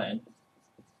b mod n,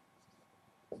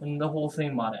 and the whole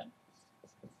thing mod n.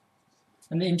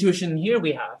 And the intuition here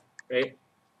we have, right,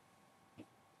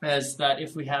 is that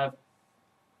if we have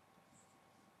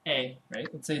a, right,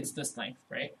 let's say it's this length,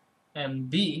 right, and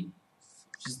b,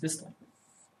 which is this length,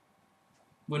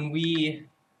 when we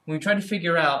try to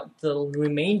figure out the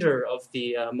remainder of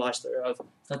the modular of,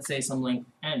 let's say, some length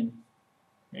n,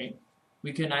 right,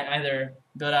 we can either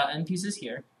build out n pieces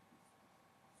here,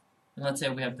 and let's say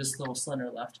we have this little cylinder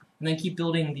left, and then keep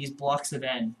building these blocks of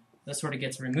n that sort of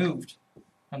gets removed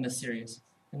from this series,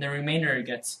 and the remainder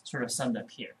gets sort of summed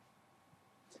up here.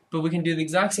 But we can do the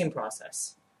exact same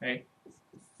process, right?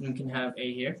 And we can have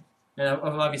a here, and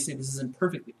obviously this isn't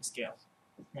perfectly to scale,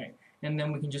 right? And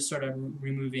then we can just start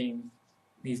removing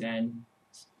these n.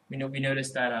 We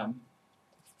notice that,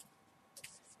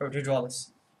 or to draw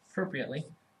this appropriately,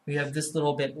 we have this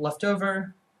little bit left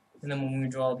over, and then when we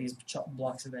draw these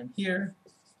blocks of n here,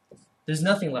 there's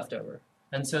nothing left over.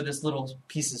 And so this little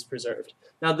piece is preserved.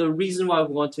 Now the reason why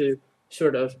we want to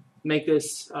sort of make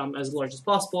this as large as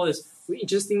possible is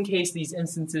just in case these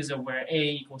instances of where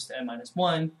a equals to n minus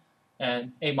 1,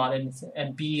 and a mod n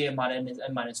and b a mod n is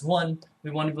n minus 1,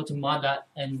 we want to be able to mod that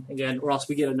n again, or else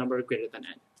we get a number greater than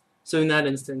n. So in that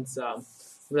instance,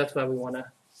 that's why we want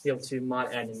to be able to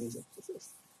mod n in these instances.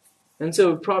 And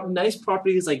so nice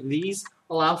properties like these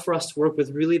allow for us to work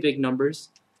with really big numbers,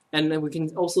 and then we can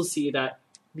also see that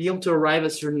being able to arrive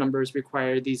at certain numbers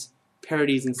require these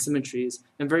parities and symmetries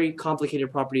and very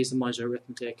complicated properties of modular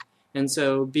arithmetic. And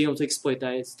so being able to exploit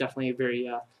that is definitely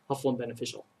very helpful and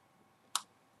beneficial.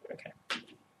 Okay,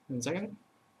 1 second.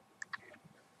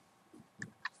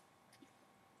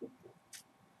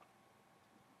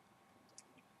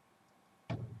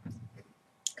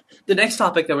 The next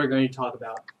topic that we're going to talk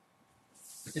about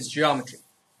is geometry.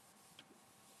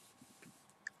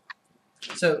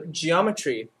 So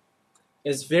geometry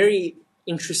is very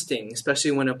interesting, especially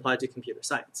when applied to computer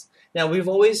science. Now we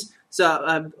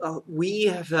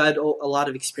have had a lot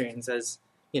of experience as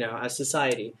as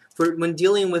society when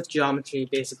dealing with geometry,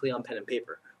 basically on pen and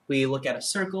paper. We look at a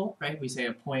circle, right? We say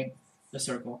a point, a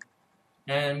circle,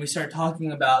 and we start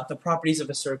talking about the properties of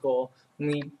a circle.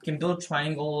 And we can build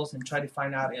triangles and try to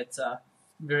find out its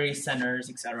various centers,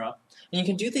 etc. And you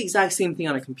can do the exact same thing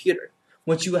on a computer.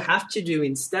 What you have to do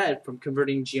instead, from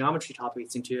converting geometry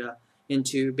topics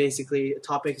into basically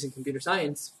topics in computer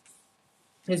science,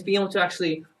 is being able to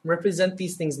actually represent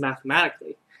these things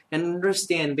mathematically and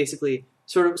understand basically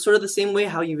sort of the same way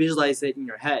how you visualize it in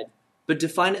your head, but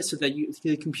define it so that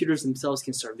the computers themselves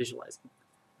can start visualizing.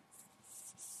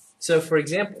 So for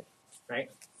example, right,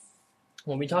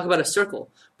 when we talk about a circle,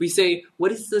 we say,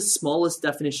 what is the smallest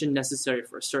definition necessary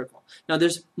for a circle? Now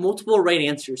there's multiple right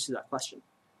answers to that question.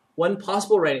 One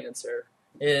possible right answer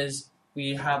is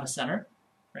we have a center,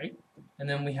 right? And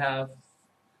then we have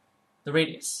the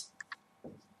radius.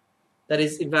 That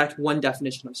is, in fact, one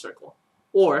definition of circle.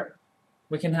 Or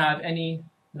we can have any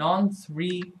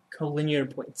non-3 collinear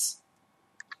points.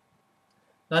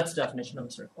 That's the definition of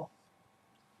a circle.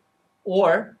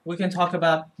 Or we can talk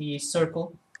about the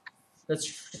circle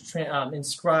that's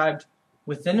inscribed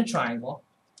within a triangle.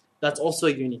 That's also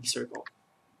a unique circle.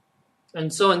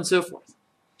 And so on and so forth.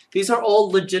 These are all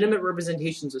legitimate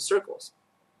representations of circles.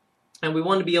 And we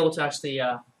want to be able to actually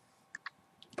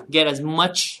get as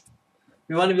much.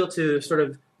 We want to be able to sort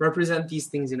of represent these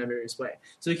things in a various way.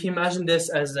 So you can imagine this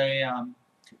as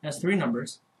as three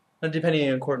numbers, depending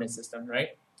on the coordinate system,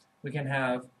 right? We can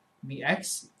have the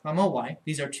x, comma y.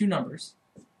 These are two numbers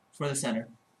for the center.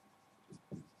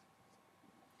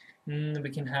 And we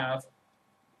can have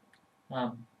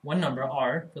one number,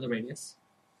 r, for the radius.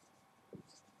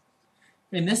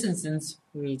 In this instance,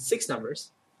 we need six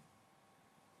numbers.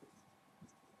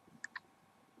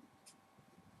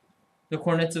 The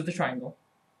coordinates of the triangle.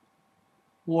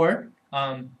 Or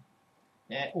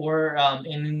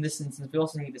in this instance, we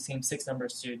also need the same six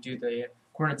numbers to do the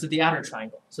coordinates of the outer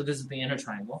triangle. So this is the inner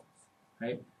triangle,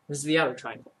 right? This is the outer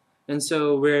triangle. And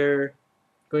so we're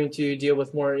going to deal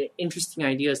with more interesting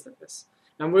ideas than this.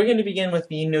 And we're going to begin with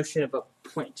the notion of a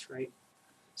point, right?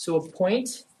 So a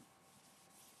point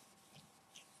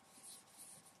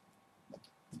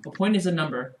is a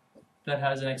number that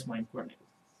has an x-y coordinate.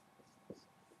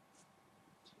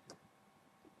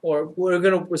 Or we're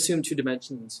going to assume two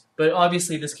dimensions. But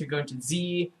obviously this could go into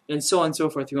z and so on and so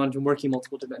forth. You want to work in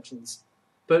multiple dimensions.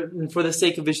 But for the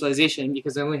sake of visualization,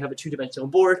 because I only have a two-dimensional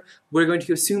board, we're going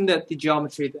to assume that the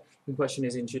geometry in question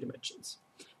is in two dimensions.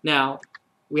 Now,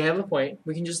 we have a point.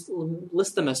 We can just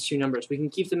list them as two numbers. We can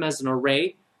keep them as an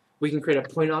array. We can create a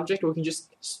point object, or we can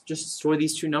just store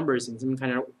these two numbers in some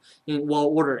kind of well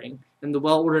ordering. And the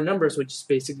well-ordered numbers would just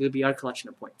basically be our collection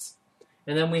of points.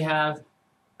 And then we have,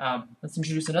 let's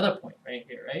introduce another point right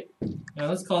here, right? Now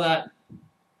let's call that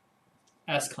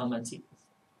s comma t.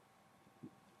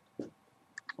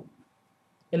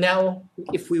 And now,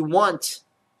 if we want,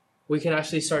 we can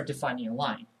actually start defining a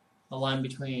line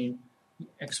between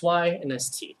xy and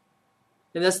st.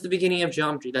 And that's the beginning of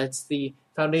geometry. That's the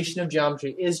foundation of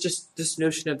geometry, is just this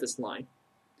notion of this line.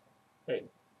 Right?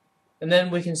 And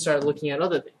then we can start looking at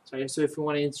other things. Right? So if we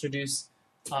want to introduce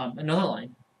another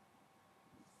line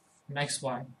from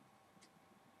xy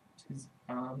to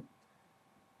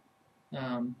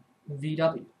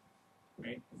VW,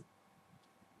 right?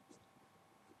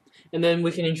 And then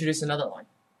we can introduce another line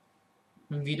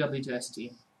from VW to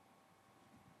ST.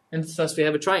 And thus we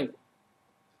have a triangle.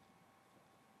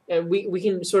 And we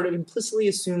can sort of implicitly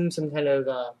assume some kind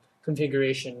of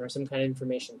configuration or some kind of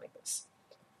information like this.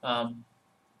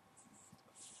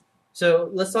 So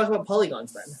let's talk about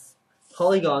polygons then.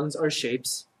 Polygons are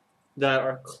shapes that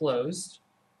are closed,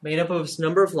 made up of a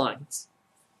number of lines,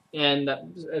 and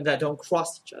that don't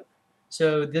cross each other.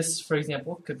 So this, for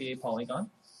example, could be a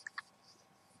polygon.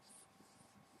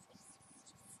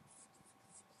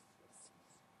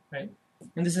 Right?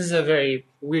 And this is a very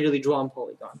weirdly drawn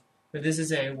polygon. But this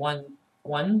is a 1,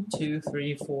 2,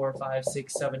 3, 4, 5,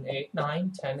 6, 7, 8,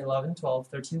 9, 10, 11, 12,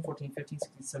 13, 14, 15,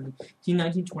 16, 17,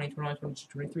 19, 20, 21, 22,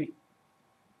 23.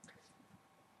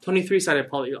 23-sided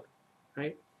polygon,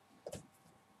 right?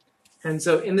 And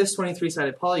so in this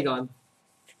 23-sided polygon,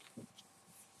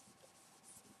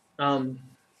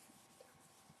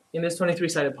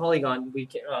 we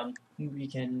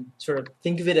can sort of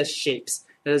think of it as shapes.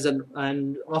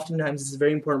 And oftentimes this is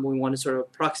very important when we want to sort of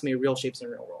approximate real shapes in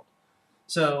the real world.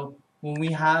 So when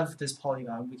we have this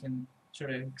polygon, we can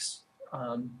sort of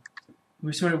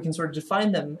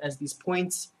define them as these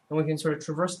points, and we can sort of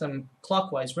traverse them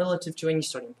clockwise relative to any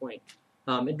starting point.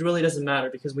 It really doesn't matter,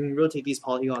 because when you rotate these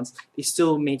polygons, they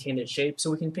still maintain their shape.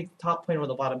 So we can pick the top point or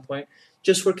the bottom point.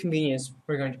 Just for convenience,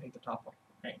 we're going to pick the top point,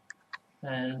 right?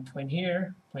 And point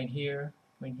here, point here,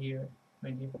 point here,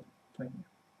 point here, point here.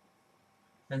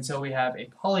 And so we have a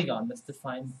polygon that's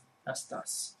defined as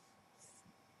thus.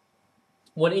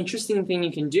 One interesting thing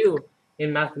you can do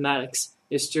in mathematics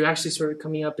is to actually sort of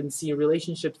coming up and see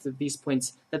relationships of these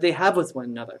points that they have with one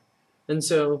another. And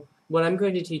so what I'm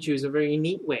going to teach you is a very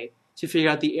neat way to figure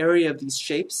out the area of these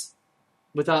shapes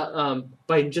without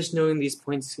by just knowing these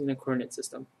points in a coordinate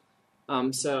system.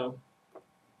 So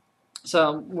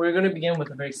we're going to begin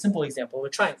with a very simple example of a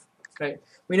triangle. Right?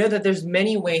 We know that there's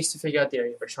many ways to figure out the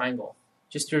area of a triangle.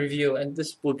 Just to review, and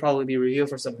this would probably be a review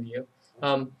for some of you,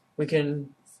 we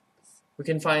can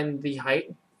find the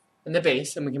height and the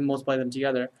base, and we can multiply them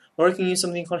together. Or we can use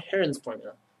something called Heron's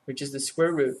formula, which is the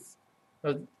square root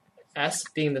of S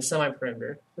being the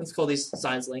semiperimeter. Let's call these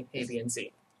sides length A, B, and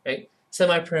C. Right?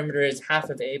 Semiperimeter is half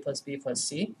of A plus B plus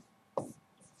C.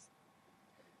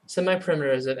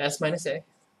 Semiperimeter is of S minus A,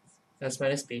 S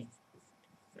minus B,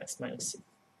 S minus C.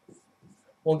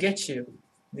 We'll get you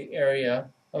the area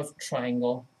of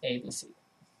triangle ABC.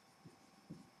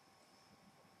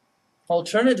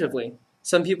 Alternatively,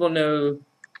 some people know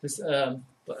this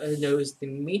knows the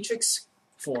matrix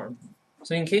form.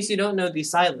 So in case you don't know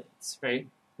these side lengths, right?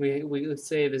 We let's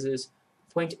say this is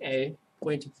point A,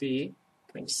 point B,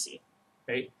 point C,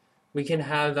 right? we can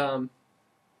have a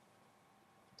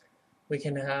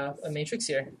matrix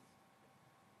here,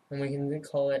 and we can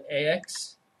call it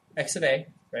AX, X of A,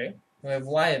 right? We have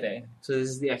Y of A, so this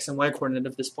is the X and Y coordinate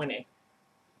of this point A.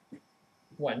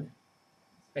 1,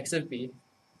 X of B,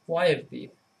 Y of B,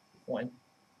 1,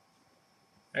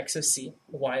 X of C,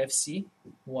 Y of C,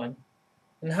 1,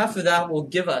 and half of that will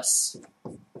give us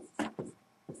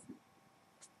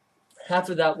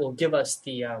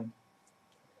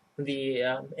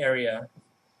the area.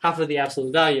 Half of the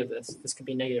absolute value of this could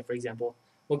be negative, for example,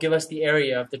 will give us the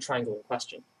area of the triangle in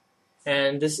question.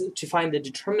 And this, to find the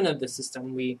determinant of the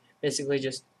system, we basically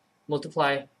just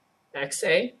multiply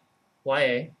XA,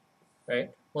 YA,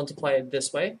 right? Multiply it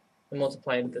this way, and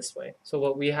multiply it this way. So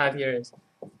what we have here is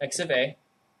X of A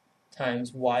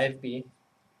times Y of B,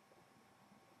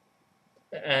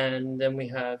 and then we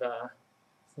have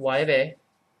Y of A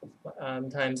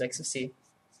times X of C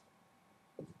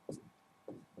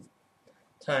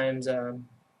times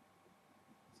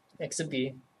X of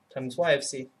B times Y of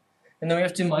C. And then we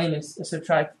have to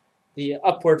subtract the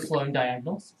upward flowing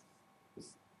diagonals.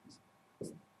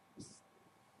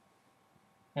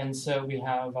 And so we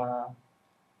have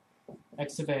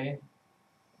X of A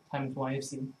times Y of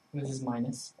C. This is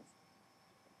minus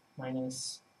Y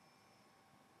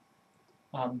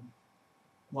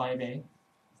of A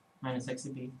minus X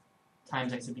of B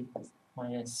times X of B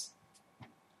minus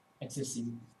X of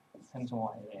C times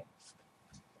Y of A.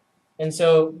 And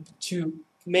so to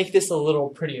make this a little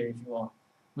prettier, if you will,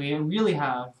 we really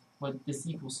have what this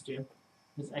equals to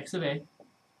is X of A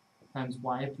times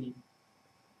Y of B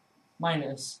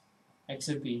minus X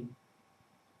of B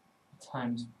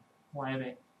times Y of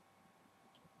A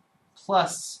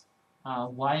plus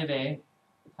Y of A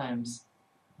times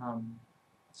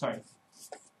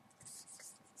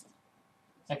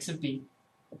X of B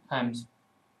times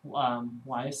Y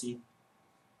of C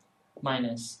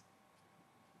minus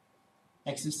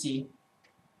X of C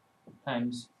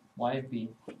times Y of B.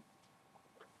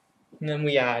 And then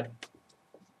we add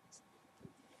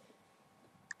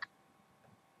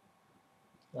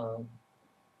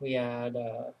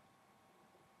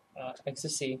X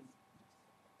of C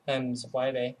times Y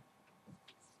of A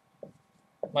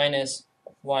minus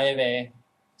Y of A,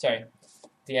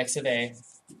 the X of A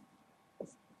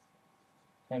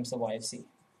times the Y of C.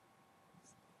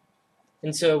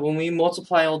 And so when we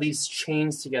multiply all these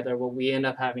chains together, what we end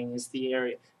up having is the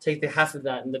area. Take the half of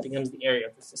that, and that becomes the area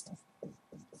of the system.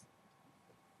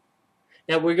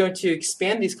 Now we're going to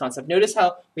expand these concepts. Notice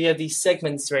how we have these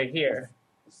segments right here.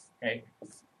 Right?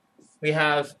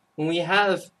 When we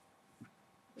have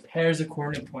pairs of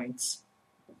coordinate points,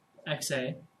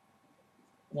 XA,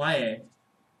 YA,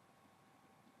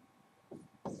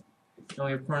 and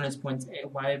we have coordinates points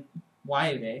Y of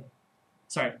A.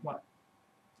 What?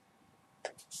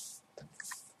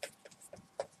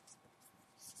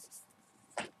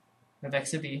 We have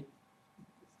X of B,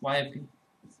 Y of B.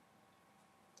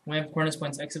 We have coordinates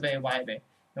points X of A and Y of A,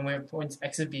 and we have points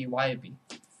X of B, Y of B.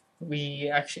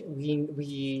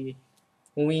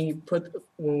 When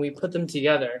we put them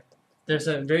together, there's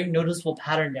a very noticeable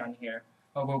pattern down here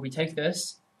where we take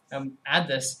this, add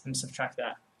this, and subtract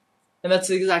that. And that's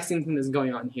the exact same thing that's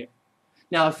going on here.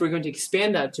 Now, if we're going to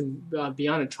expand that to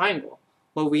beyond a triangle,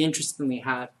 what we interestingly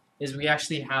have is we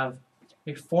actually have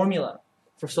a formula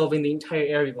for solving the entire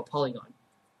area of a polygon,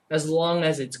 as long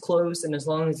as it's closed and as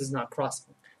long as it's not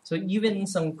crossing. So even in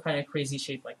some kind of crazy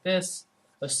shape like this,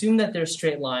 assume that they're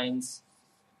straight lines,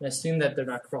 and assume that they're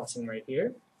not crossing right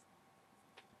here.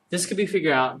 This could be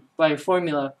figured out by a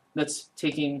formula that's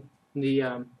taking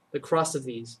the cross of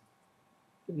these,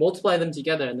 multiply them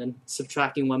together, and then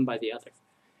subtracting one by the other.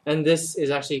 And this is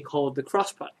actually called the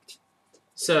cross product.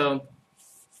 So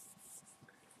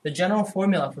the general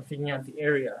formula for figuring out the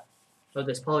area of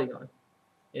this polygon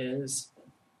is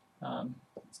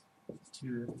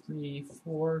 2, 3,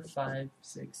 4, 5,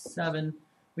 6, 7.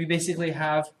 We basically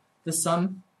have the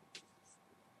sum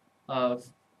of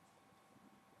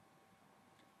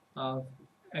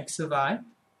x of I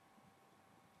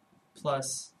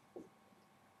plus,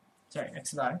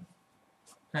 x of I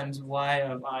times y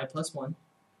of I plus 1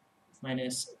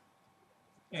 minus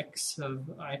x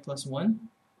of I plus 1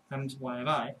 times y of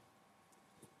I.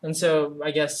 And so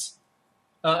I guess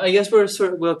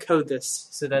we'll code this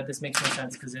so that this makes more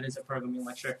sense because it is a programming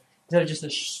lecture instead of just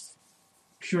a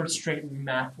pure straight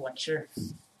math lecture.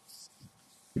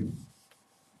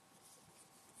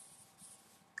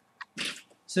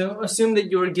 So assume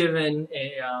that you're given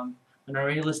an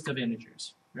array list of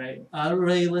integers, right?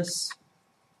 Array list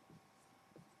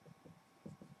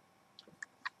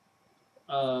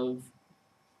of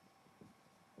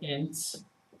int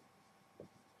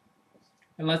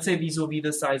And let's say these will be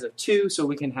the size of 2, so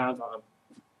we can have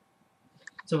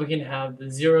the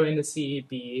 0 in the C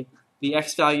be the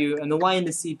x value, and the y in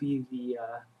the C be the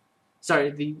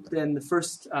then the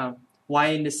first y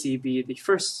in the C be the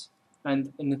first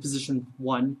and in the position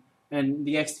 1, and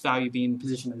the x value be in the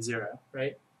position of 0,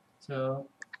 right? So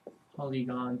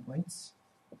polygon points.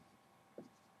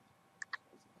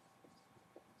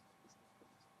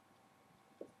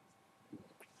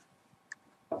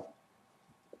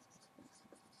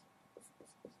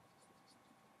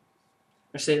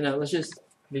 Actually, no, let's just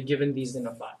be given these in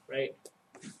a file, right?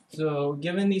 So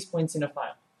given these points in a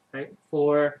file, right?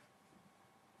 For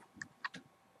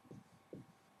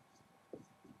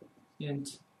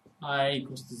int I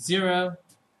equals to 0,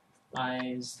 I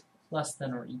is less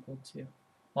than or equal to.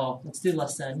 Well, let's do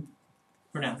less than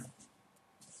for now.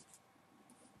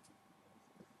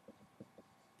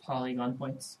 Polygon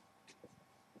points.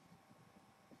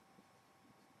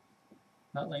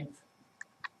 That length.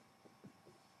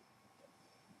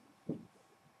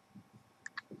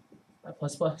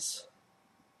 Plus plus.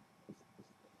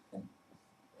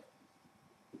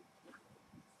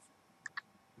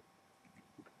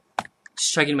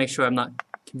 Just checking to make sure I'm not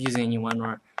confusing anyone,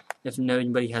 or if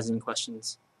nobody has any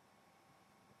questions.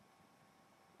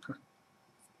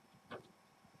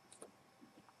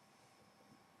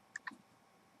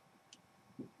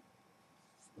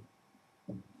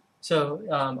 So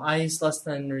I is less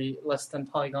than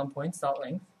polygon points dot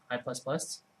length I plus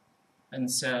plus, and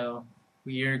so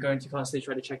we are going to constantly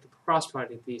try to check the cross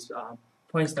product of these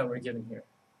points that we're given here.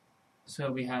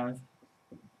 So we have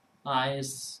I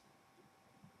is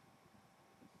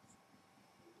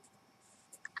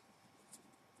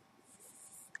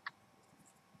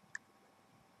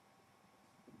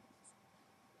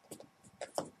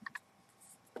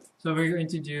so we're going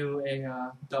to do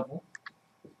a double.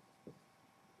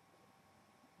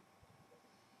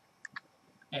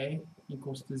 A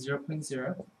equals to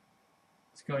 0.0.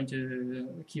 It's going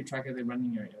to keep track of the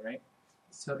running area, right?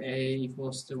 So A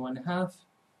equals to 1/2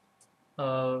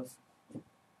 of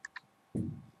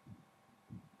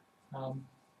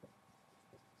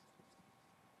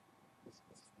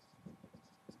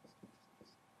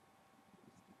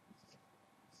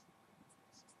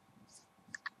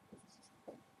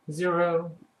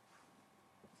 0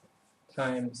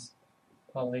 times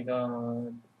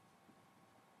polygon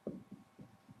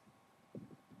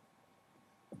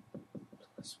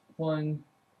plus 1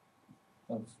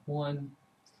 of 1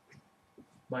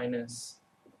 minus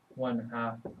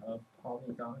 1/2 of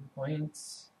polygon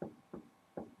points.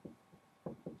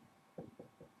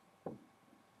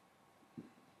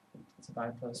 So I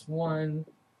plus 1,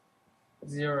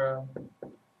 0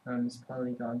 times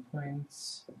polygon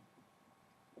points.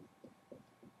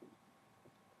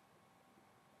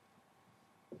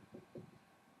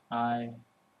 I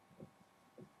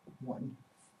 1.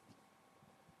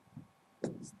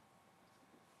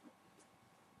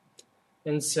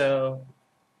 And so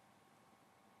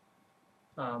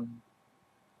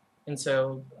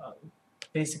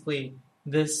basically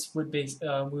this would we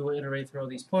will iterate through all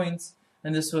these points,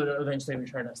 and this would eventually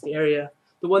return us the area.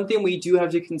 The one thing we do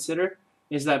have to consider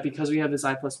is that because we have this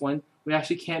I plus 1, we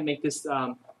actually can't make this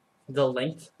the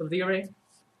length of the array.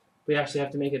 We actually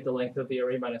have to make it the length of the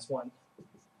array minus 1.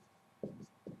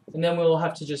 And then we'll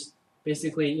have to just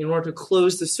basically, in order to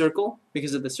close the circle,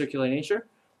 because of the circular nature,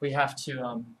 we have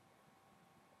to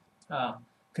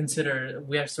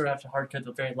we sort of have to hardcode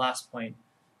the very last point.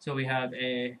 So we have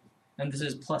and this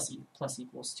is plus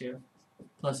equals to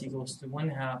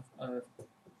 1/2 of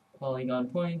polygon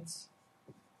points.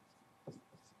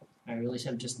 I really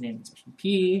should have just named this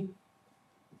PP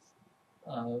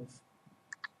of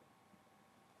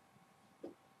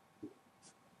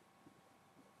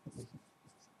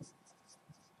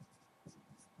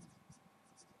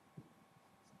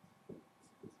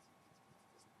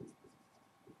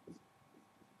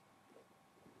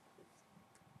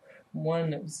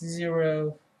one of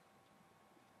 0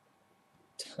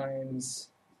 times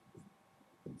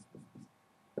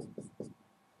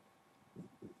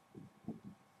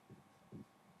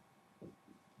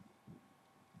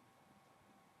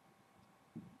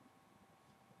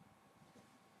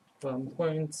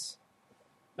points.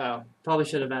 Oh, probably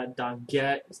should have added dot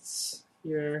gets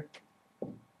here.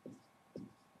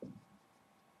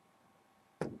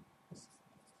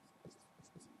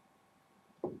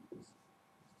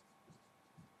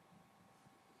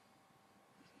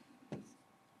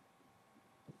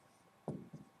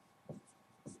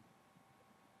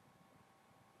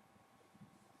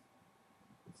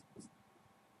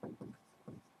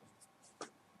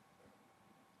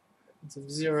 It's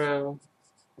 0,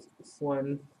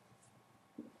 1,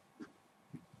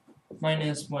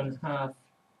 minus 1/2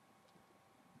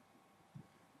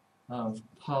 of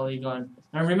polygon.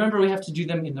 Now remember, we have to do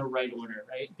them in the right order,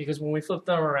 right? Because when we flip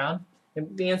them around,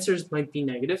 the answers might be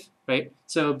negative, right?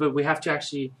 So, but we have to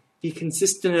actually be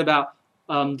consistent about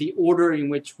the order in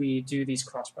which we do these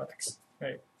cross products,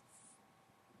 right?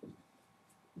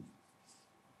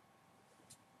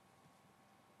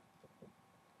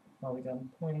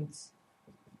 Polygon points.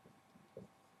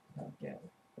 Okay.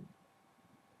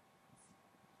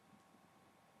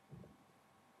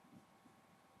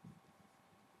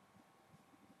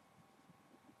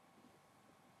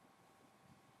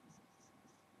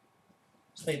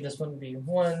 So this one would be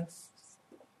 1,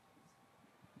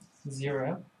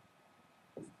 0,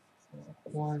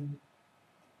 1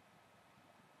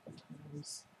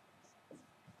 times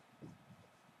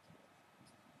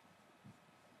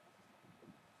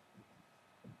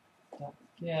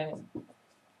get.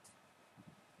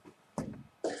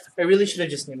 I really should have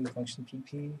just named the function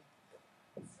pp.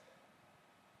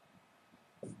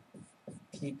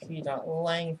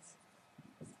 pp.length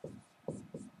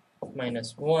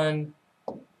minus 1.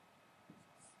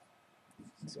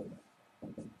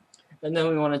 And then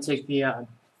we want to take the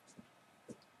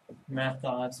math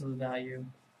absolute value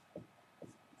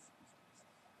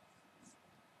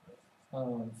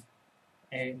of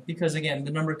a, because again,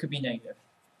 the number could be negative,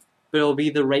 but it will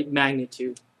be the right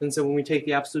magnitude. And so when we take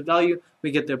the absolute value, we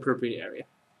get the appropriate area.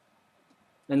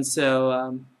 And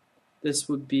so this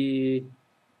would be,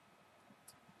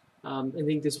 I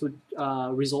think this would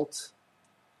result,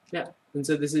 yeah. And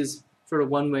so this is sort of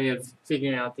one way of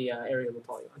figuring out the area of a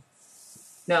polygon.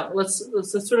 Now let's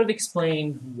sort of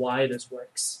explain why this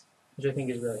works, which I think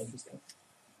is really interesting,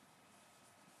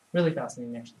 really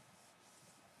fascinating actually.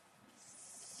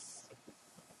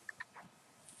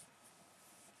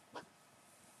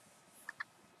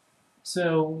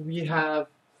 So we have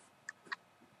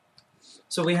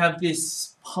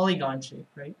this polygon shape,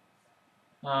 right?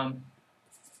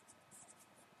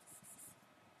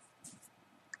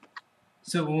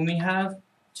 So when we have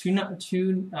two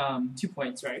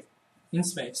points, right, in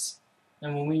space,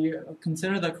 and when we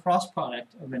consider the cross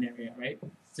product of an area, right,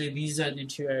 say these are the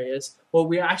two areas, what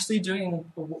we're actually doing,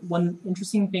 one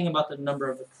interesting thing about the number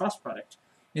of the cross product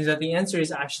is that the answer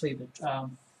is actually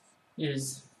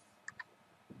is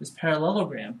this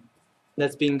parallelogram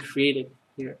that's being created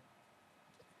here.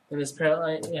 And this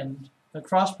and the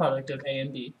cross product of A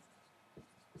and B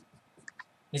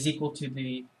is equal to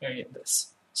the area of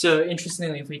this. So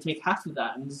interestingly, if we take half of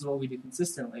that, and this is what we do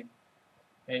consistently,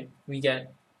 okay, we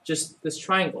get just this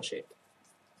triangle shape.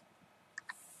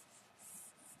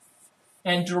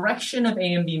 And direction of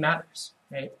A and B matters,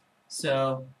 right?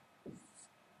 So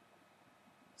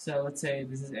let's say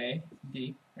this is A,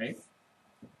 B, right?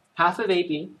 Half of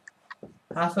AB,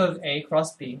 half of A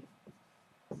cross B,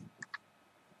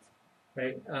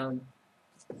 right,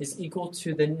 is equal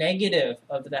to the negative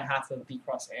of the half of B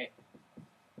cross A.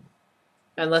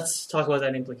 And let's talk about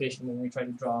that implication when we try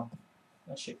to draw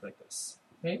a shape like this.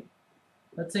 Okay?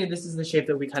 Let's say this is the shape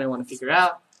that we kind of want to figure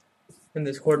out in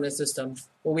this coordinate system.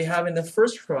 What we have in the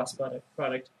first cross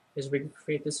product is we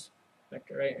create this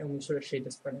vector, right? And we sort of shade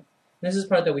this part. And this is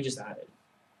part that we just added,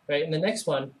 right? In the next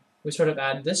one, we sort of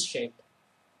add this shape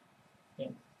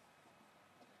in.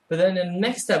 But then in the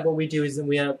next step, what we do is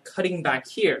we are cutting back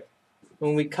here.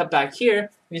 When we cut back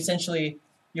here, we essentially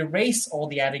erase all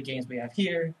the added gains we have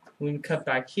here. When we cut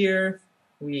back here,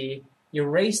 we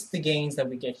erase the gains that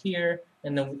we get here,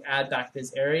 and then we add back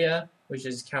this area, which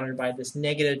is countered by this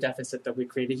negative deficit that we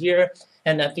created here.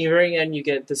 And at the very end, you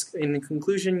get this, in the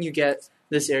conclusion, you get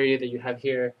this area that you have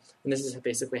here, and this is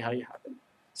basically how you have it.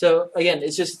 So again,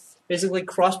 it's just basically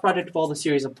cross product of all the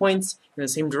series of points in the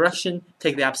same direction,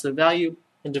 take the absolute value,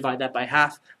 and divide that by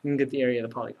half, and get the area of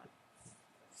the polygon.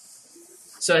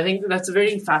 So I think that's a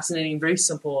very fascinating, very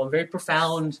simple, and very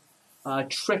profound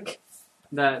trick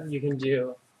that you can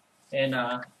do in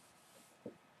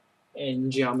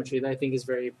geometry that I think is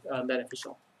very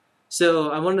beneficial.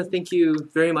 So I want to thank you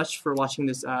very much for watching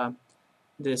this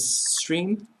this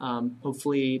stream.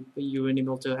 Hopefully you were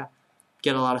able to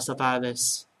get a lot of stuff out of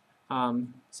this.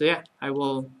 So yeah,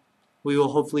 we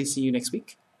will hopefully see you next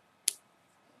week.